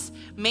sex.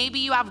 Maybe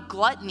you have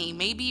gluttony.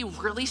 Maybe you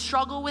really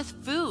struggle with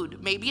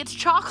food. Maybe it's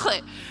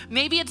chocolate.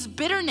 Maybe it's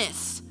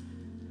bitterness.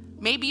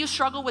 Maybe you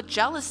struggle with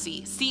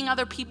jealousy, seeing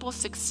other people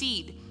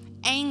succeed,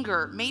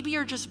 anger. Maybe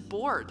you're just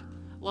bored,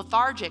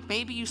 lethargic.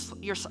 Maybe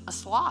you're a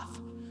sloth,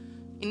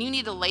 and you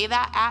need to lay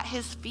that at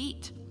his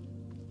feet.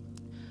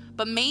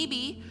 But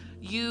maybe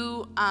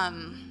you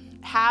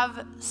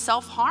have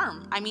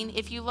self-harm. I mean,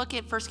 if you look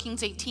at 1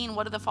 Kings 18,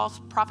 what do the false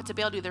prophets of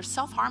Baal do? They're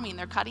self-harming.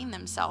 They're cutting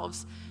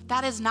themselves.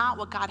 That is not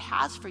what God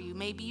has for you.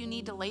 Maybe you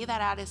need to lay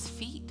that at his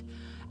feet.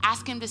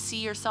 Ask him to see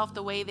yourself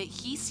the way that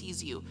he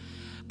sees you.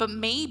 But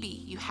maybe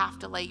you have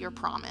to lay your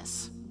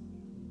promise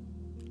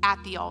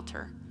at the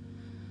altar.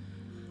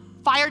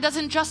 Fire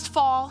doesn't just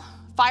fall.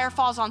 Fire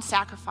falls on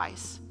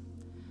sacrifice.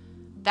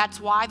 That's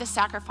why the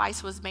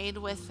sacrifice was made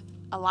with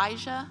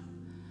Elijah.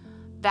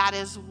 That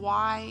is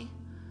why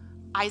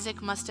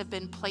Isaac must have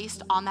been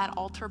placed on that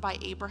altar by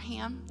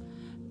Abraham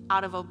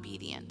out of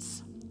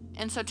obedience.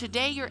 And so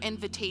today your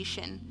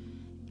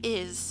invitation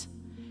is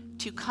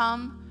to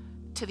come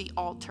to the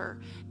altar.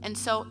 And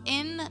so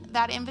in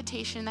that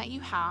invitation that you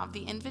have,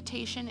 the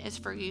invitation is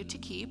for you to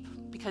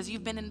keep because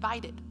you've been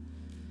invited.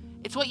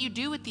 It's what you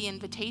do with the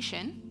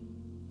invitation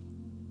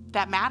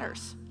that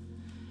matters.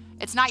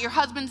 It's not your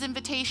husband's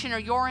invitation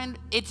or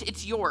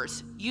it's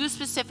yours. You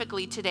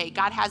specifically today,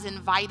 God has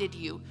invited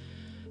you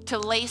to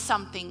lay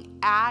something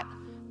at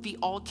the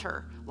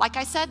altar. Like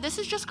I said, this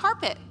is just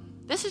carpet.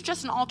 This is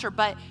just an altar,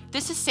 but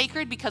this is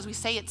sacred because we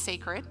say it's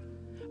sacred,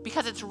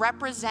 because it's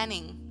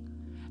representing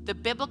the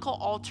biblical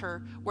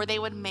altar where they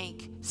would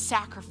make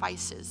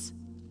sacrifices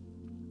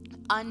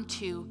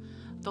unto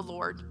the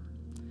Lord.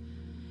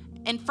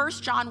 In 1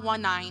 John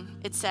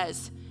 1:9, it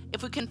says,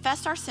 if we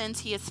confess our sins,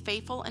 he is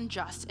faithful and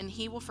just, and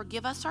he will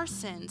forgive us our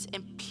sins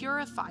and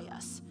purify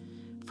us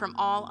from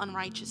all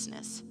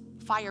unrighteousness.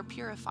 Fire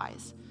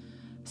purifies.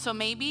 So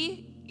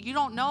maybe you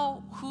don't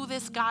know who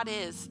this God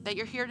is, that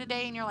you're here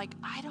today and you're like,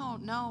 I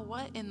don't know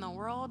what in the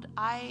world.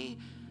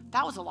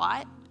 That was a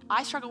lot.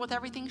 I struggle with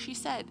everything she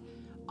said.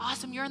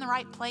 Awesome, you're in the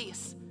right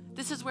place.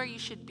 This is where you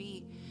should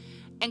be.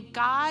 And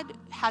God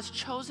has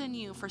chosen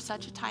you for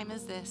such a time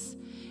as this.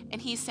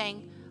 And he's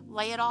saying,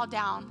 lay it all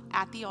down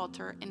at the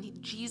altar,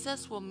 and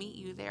Jesus will meet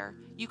you there.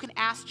 You can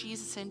ask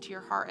Jesus into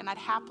your heart, and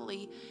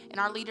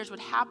our leaders would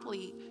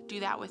happily do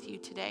that with you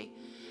today.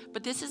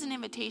 But this is an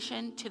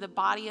invitation to the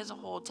body as a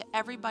whole, to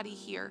everybody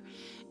here.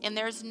 And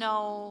there's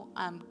no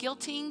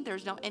guilting,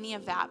 there's no any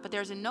of that, but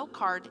there's a note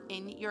card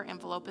in your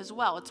envelope as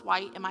well. It's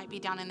white, it might be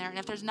down in there. And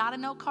if there's not a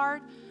note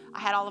card, I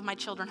had all of my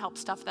children help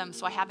stuff them,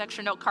 so I have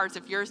extra note cards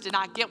if yours did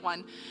not get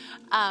one.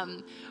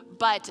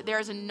 But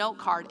there's a note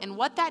card, and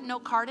what that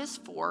note card is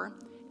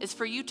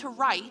for you to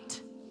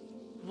write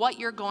what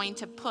you're going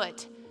to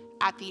put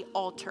at the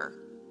altar.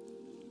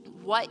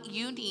 What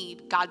you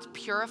need God's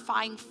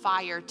purifying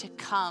fire to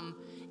come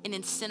and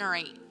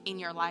incinerate in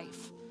your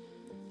life.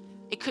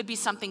 It could be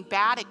something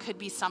bad, it could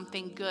be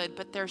something good,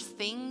 but there's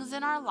things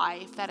in our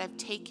life that have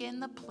taken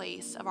the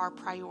place of our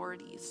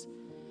priorities.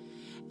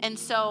 And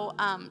so,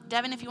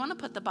 Devin, if you want to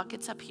put the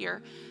buckets up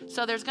here.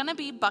 So there's going to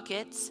be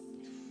buckets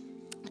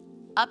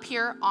up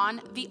here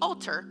on the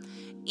altar.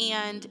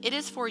 And it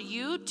is for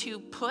you to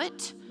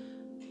put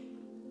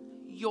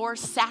your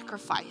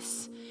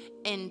sacrifice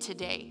in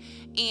today.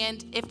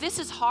 And if this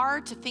is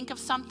hard to think of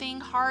something,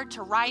 hard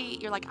to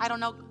write, you're like, I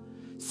don't know.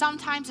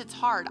 Sometimes it's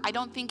hard. I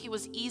don't think it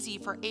was easy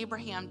for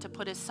Abraham to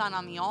put his son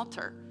on the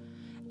altar.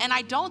 And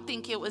I don't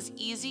think it was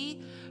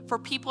easy for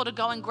people to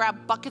go and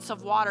grab buckets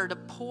of water to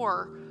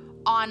pour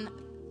on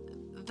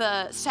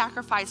the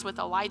sacrifice with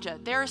Elijah.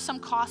 There is some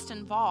cost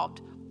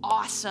involved.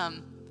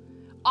 Awesome.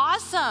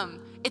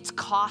 It's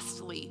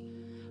costly.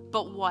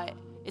 But what?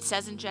 It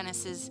says in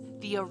Genesis,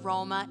 the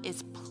aroma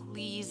is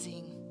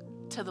pleasing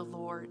to the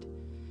Lord.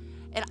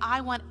 And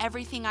I want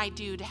everything I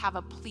do to have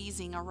a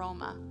pleasing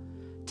aroma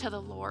to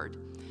the Lord.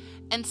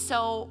 And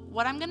so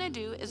what I'm going to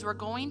do is we're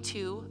going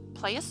to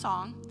play a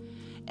song,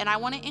 and I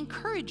want to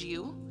encourage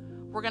you.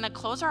 We're going to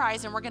close our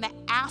eyes and we're going to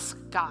ask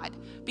God,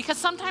 because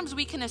sometimes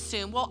we can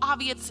assume, well,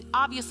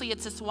 obviously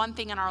it's this one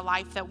thing in our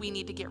life that we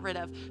need to get rid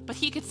of. But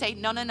he could say,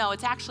 no,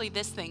 it's actually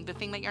this thing, the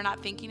thing that you're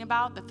not thinking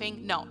about,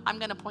 no, I'm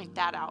going to point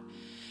that out.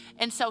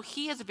 And so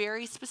he is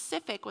very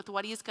specific with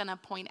what he's going to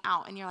point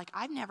out. And you're like,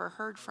 I've never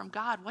heard from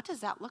God. What does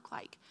that look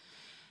like?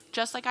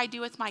 Just like I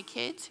do with my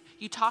kids,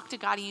 you talk to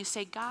God and you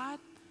say, God,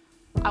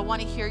 I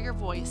want to hear your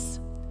voice.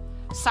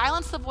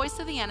 Silence the voice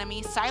of the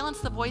enemy. Silence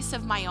the voice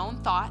of my own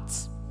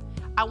thoughts.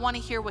 I want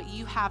to hear what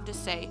you have to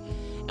say.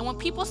 And when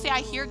people say I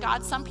hear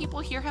God, some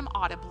people hear him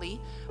audibly,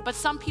 but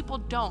some people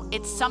don't.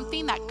 It's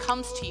something that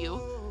comes to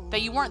you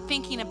that you weren't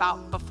thinking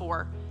about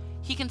before.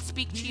 He can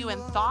speak to you in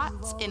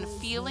thoughts, in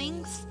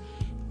feelings,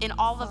 in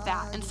all of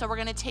that. And so we're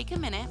going to take a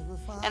minute,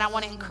 and I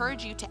want to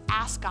encourage you to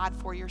ask God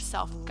for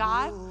yourself.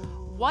 God,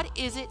 what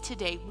is it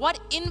today? What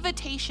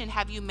invitation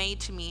have you made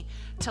to me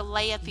to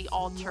lay at the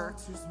altar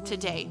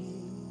today?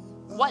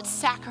 What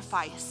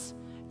sacrifice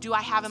do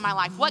I have in my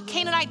life? What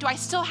Canaanite do I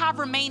still have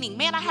remaining?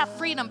 Man, I have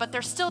freedom, but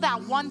there's still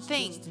that one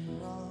thing.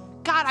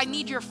 God, I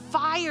need your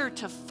fire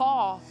to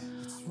fall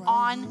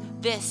on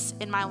this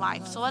in my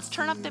life. So let's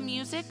turn up the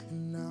music,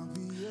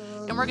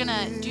 and we're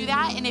gonna do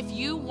that. And if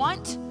you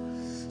want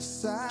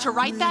to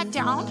write that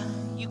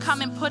down, you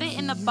come and put it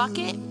in the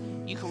bucket.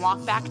 You can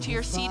walk back to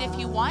your seat if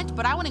you want,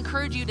 but I would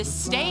encourage you to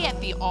stay at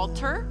the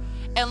altar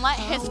and let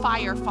his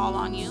fire fall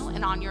on you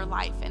and on your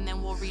life, and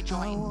then we'll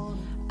rejoin.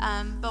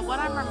 But what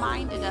I'm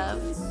reminded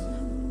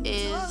of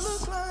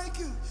is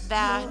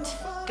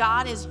that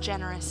God is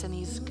generous and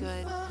he's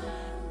good.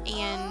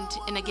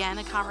 And again,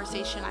 a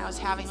conversation I was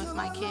having with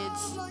my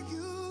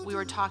kids, we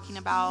were talking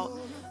about,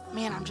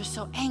 man, I'm just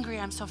so angry,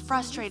 I'm so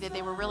frustrated.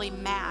 They were really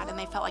mad, and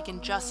they felt like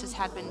injustice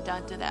had been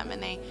done to them,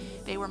 and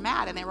they were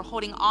mad, and they were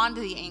holding on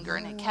to the anger,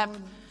 and it kept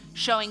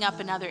showing up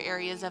in other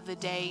areas of the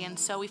day. And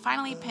so we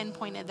finally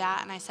pinpointed that,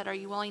 and I said, are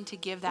you willing to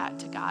give that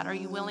to God? Are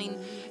you willing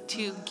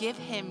to give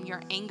him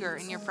your anger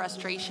and your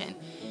frustration?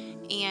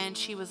 And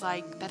she was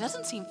like, that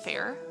doesn't seem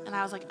fair. And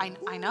I was like,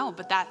 I know,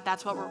 but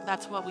that's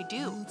what we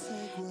do.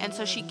 And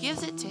so she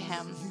gives it to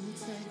him,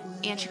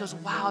 and she goes,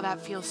 wow, that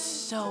feels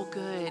so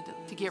good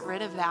to get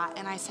rid of that.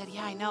 And I said,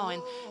 yeah, I know.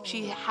 And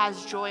she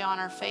has joy on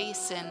her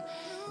face.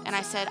 And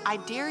I said, I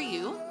dare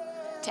you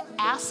to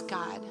ask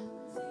God,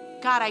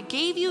 I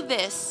gave you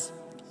this,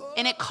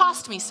 and it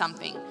cost me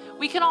something.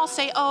 We can all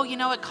say, oh,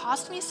 it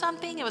cost me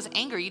something. It was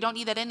anger. You don't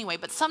need that anyway.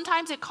 But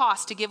sometimes it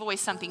costs to give away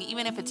something,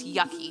 even if it's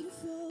yucky.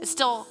 It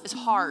still is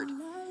hard.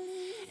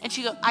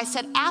 And I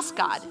said, ask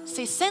God.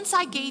 Say, since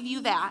I gave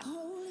you that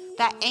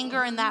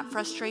anger and that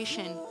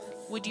frustration,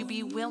 would you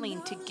be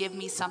willing to give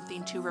me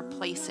something to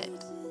replace it?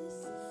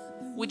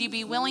 Would you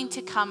be willing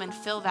to come and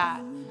fill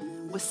that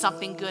with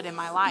something good in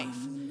my life?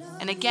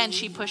 And again,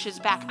 she pushes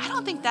back. I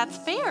don't think that's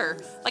fair.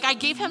 Like, I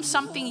gave him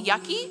something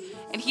yucky,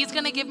 and he's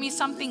going to give me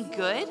something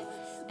good?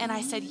 And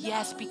I said,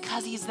 yes,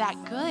 because he's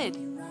that good.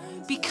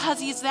 Because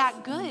he's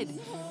that good.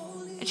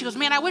 And she goes,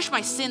 man, I wish my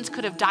sins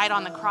could have died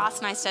on the cross.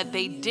 And I said,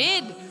 they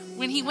did.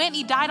 When he went,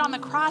 he died on the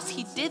cross.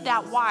 He did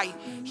that. Why?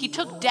 He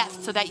took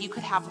death so that you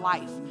could have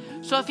life.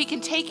 So if he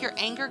can take your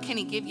anger, can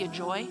he give you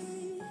joy?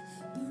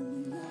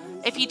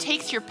 If he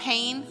takes your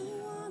pain,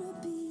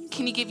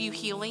 can he give you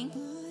healing?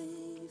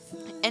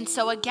 And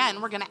so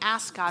again, we're going to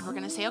ask God, we're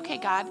going to say, okay,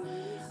 God,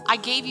 I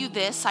gave you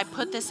this. I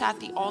put this at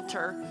the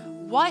altar.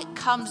 What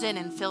comes in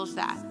and fills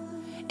that?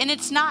 And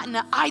it's not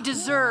an I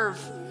deserve.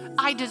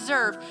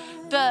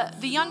 The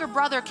younger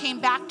brother came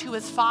back to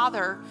his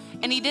father,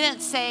 and he didn't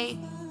say,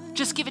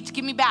 just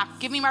give me back.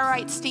 Give me my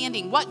right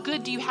standing. What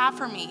good do you have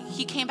for me?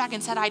 He came back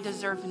and said, I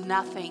deserve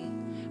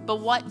nothing. But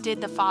what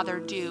did the father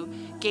do?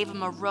 Gave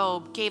him a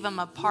robe, gave him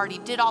a party,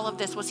 did all of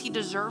this. Was he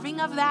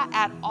deserving of that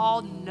at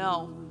all?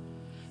 No.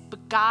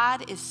 But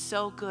God is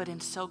so good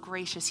and so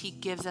gracious. He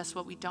gives us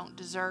what we don't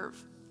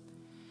deserve.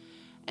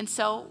 And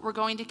so we're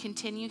going to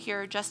continue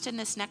here just in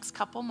this next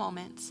couple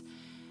moments.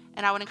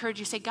 And I would encourage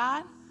you to say,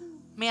 God,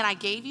 man, I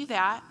gave you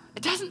that.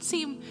 It doesn't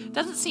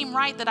seem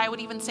right that I would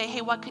even say,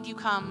 hey, what could you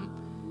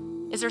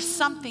come? Is there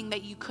something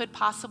that you could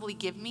possibly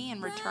give me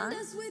in return?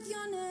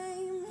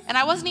 And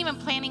I wasn't even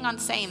planning on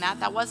saying that.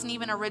 That wasn't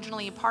even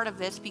originally a part of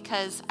this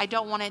because I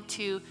don't want it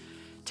to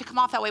come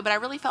off that way. But I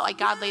really felt like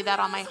God laid that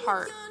on my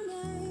heart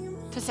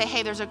to say,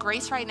 hey, there's a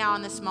grace right now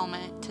in this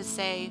moment to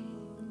say,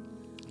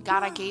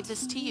 God, I gave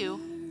this to you.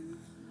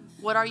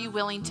 What are you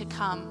willing to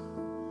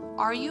come?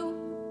 Are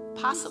you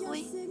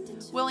possibly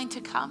willing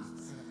to come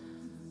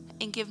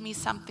and give me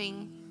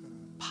something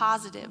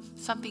positive,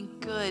 something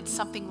good,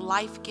 something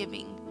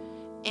life-giving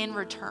in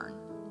return?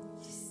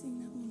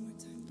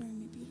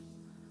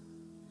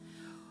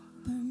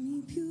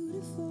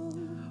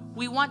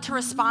 We want to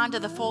respond to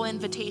the full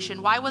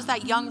invitation. Why was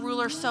that young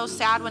ruler so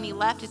sad when he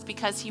left? It's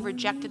because he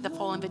rejected the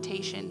full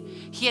invitation.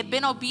 He had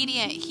been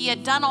obedient. He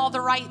had done all the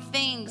right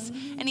things.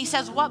 And he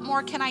says, what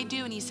more can I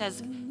do? And he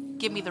says,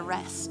 give me the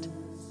rest.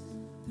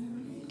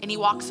 And he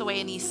walks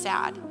away and he's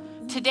sad.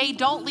 Today,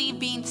 don't leave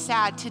being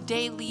sad.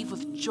 Today, leave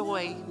with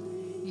joy,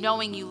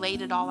 knowing you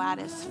laid it all at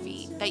his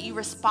feet, that you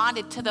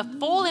responded to the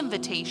full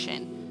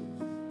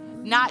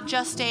invitation, not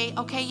just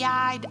okay,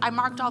 yeah, I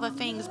marked all the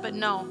things, but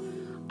no,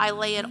 I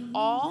lay it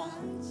all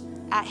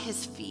at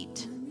his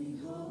feet.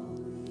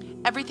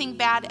 Everything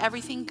bad,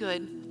 everything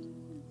good.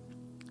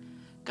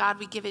 God,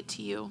 we give it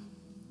to you.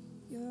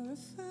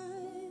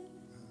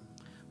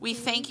 We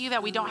thank you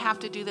that we don't have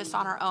to do this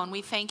on our own.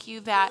 We thank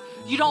you that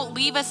you don't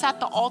leave us at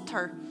the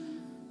altar.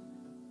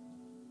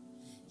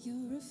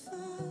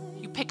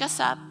 You pick us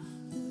up.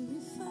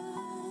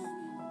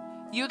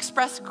 You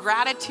express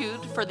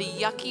gratitude for the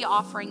yucky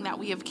offering that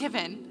we have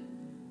given.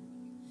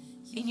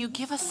 And you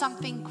give us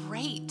something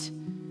great.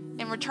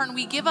 In return,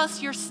 we give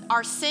us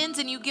our sins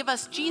and you give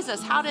us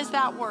Jesus. How does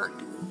that work?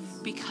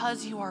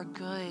 Because you are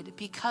good,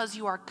 because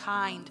you are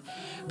kind,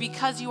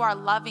 because you are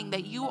loving,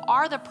 that you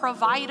are the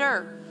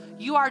provider.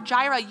 You are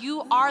Jireh.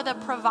 You are the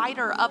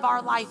provider of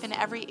our life in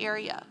every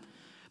area.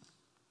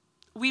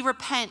 We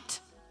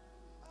repent.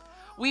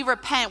 We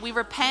repent. We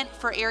repent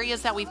for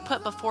areas that we've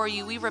put before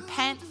you. We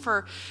repent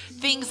for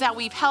things that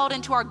we've held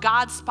into our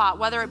God spot,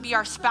 whether it be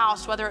our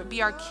spouse, whether it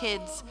be our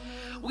kids.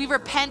 We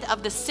repent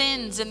of the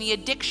sins and the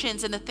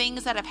addictions and the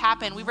things that have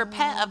happened. We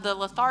repent of the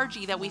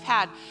lethargy that we've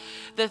had,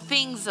 the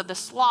things of the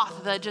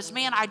sloth, I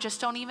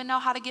just don't even know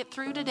how to get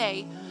through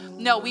today.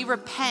 No, we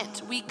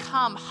repent. We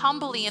come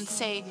humbly and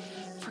say,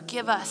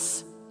 forgive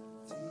us.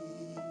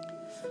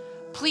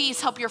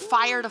 Please help your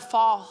fire to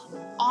fall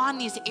on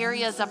these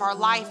areas of our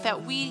life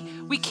that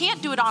we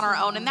can't do it on our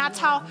own. And that's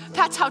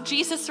how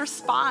Jesus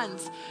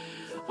responds.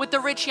 With the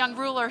rich young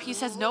ruler, he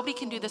says, nobody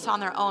can do this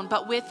on their own,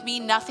 but with me,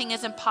 nothing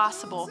is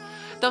impossible.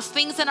 Those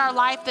things in our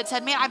life that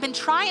said, man, I've been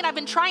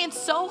trying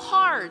so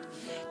hard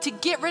to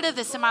get rid of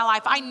this in my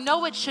life. I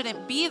know it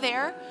shouldn't be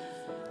there.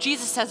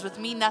 Jesus says, with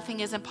me, nothing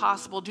is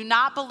impossible. Do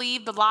not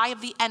believe the lie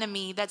of the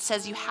enemy that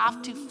says you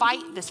have to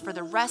fight this for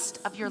the rest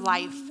of your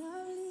life.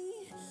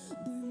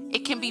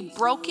 It can be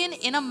broken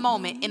in a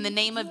moment in the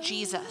name of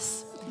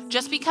Jesus.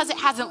 Just because it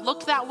hasn't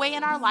looked that way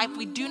in our life,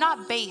 we do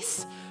not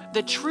base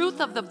the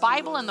truth of the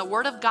Bible and the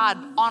Word of God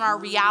on our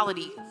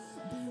reality.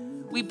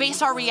 We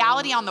base our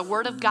reality on the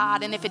Word of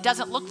God. And if it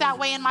doesn't look that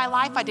way in my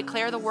life, I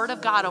declare the Word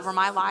of God over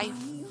my life.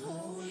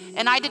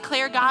 And I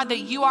declare, God, that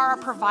you are a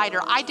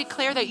provider. I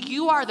declare that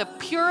you are the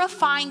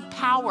purifying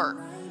power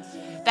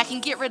that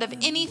can get rid of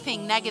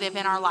anything negative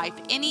in our life,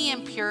 any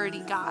impurity,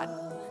 God.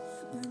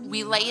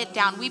 We lay it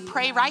down. We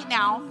pray right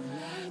now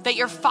that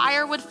your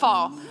fire would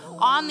fall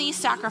on these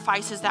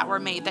sacrifices that were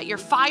made, that your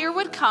fire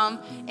would come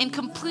and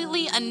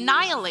completely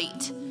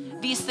annihilate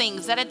these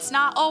things, that it's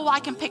not, I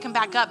can pick them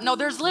back up. No,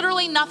 there's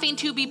literally nothing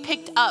to be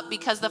picked up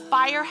because the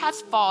fire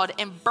has fallen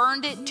and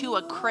burned it to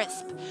a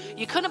crisp.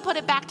 You couldn't put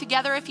it back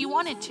together if you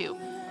wanted to.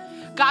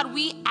 God,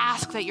 we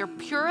ask that your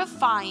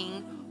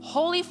purifying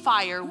holy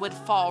fire would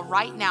fall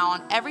right now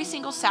on every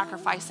single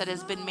sacrifice that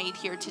has been made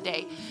here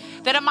today.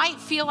 That it might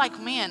feel like,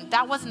 man,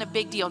 that wasn't a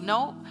big deal.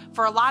 No,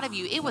 for a lot of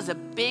you, it was a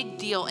big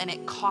deal and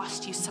it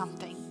cost you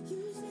something.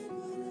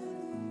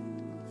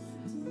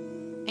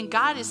 And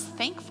God is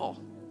thankful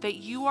that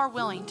you are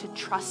willing to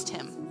trust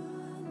him.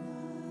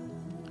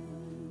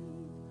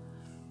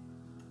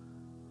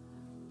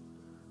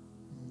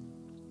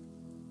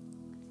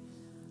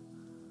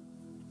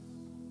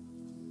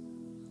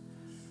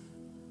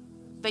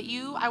 But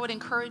I would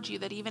encourage you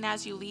that even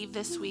as you leave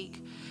this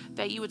week,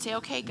 that you would say,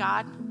 okay,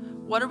 God,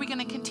 What are we going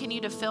to continue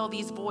to fill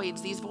these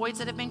voids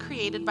that have been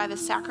created by the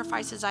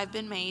sacrifices I've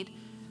been made?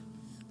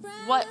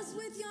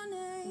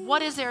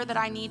 What is there that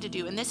I need to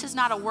do? And this is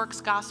not a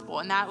works gospel.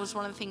 And that was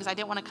one of the things I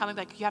didn't want to come and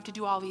be like, you have to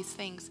do all these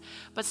things.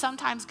 But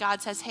sometimes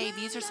God says, hey,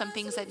 these are some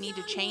things that need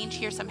to change.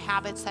 Here's some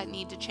habits that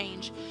need to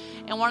change.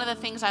 And one of the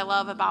things I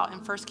love about in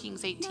 1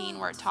 Kings 18,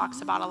 where it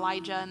talks about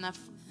Elijah and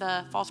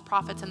the false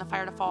prophets and the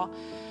fire to fall,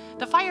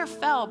 the fire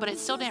fell, but it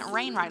still didn't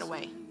rain right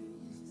away.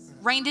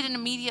 Rain didn't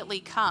immediately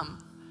come.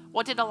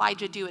 What did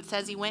Elijah do? It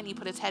says he went and he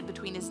put his head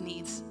between his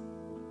knees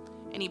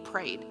and he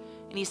prayed.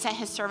 And he sent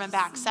his servant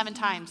back 7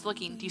 times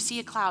looking, do you see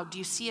a cloud? Do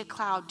you see a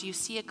cloud? Do you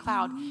see a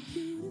cloud?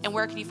 And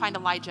where can you find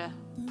Elijah?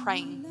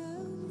 Praying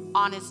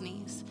on his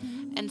knees.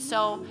 And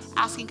so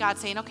asking God,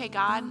 saying, okay,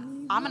 God,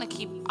 I'm going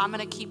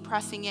to keep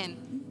pressing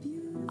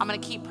in. I'm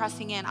going to keep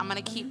pressing in. I'm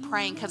going to keep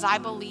praying because I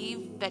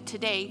believe that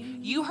today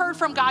you heard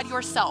from God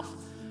yourself.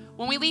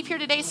 When we leave here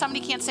today,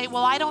 somebody can't say,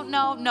 well, I don't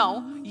know.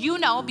 No, you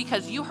know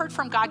because you heard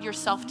from God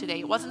yourself today.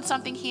 It wasn't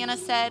something Hannah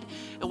said.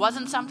 It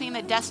wasn't something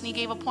that Destiny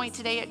gave a point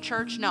today at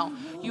church. No,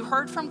 you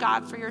heard from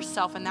God for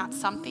yourself, and that's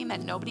something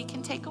that nobody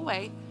can take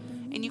away.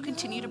 And you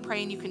continue to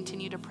pray and you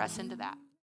continue to press into that.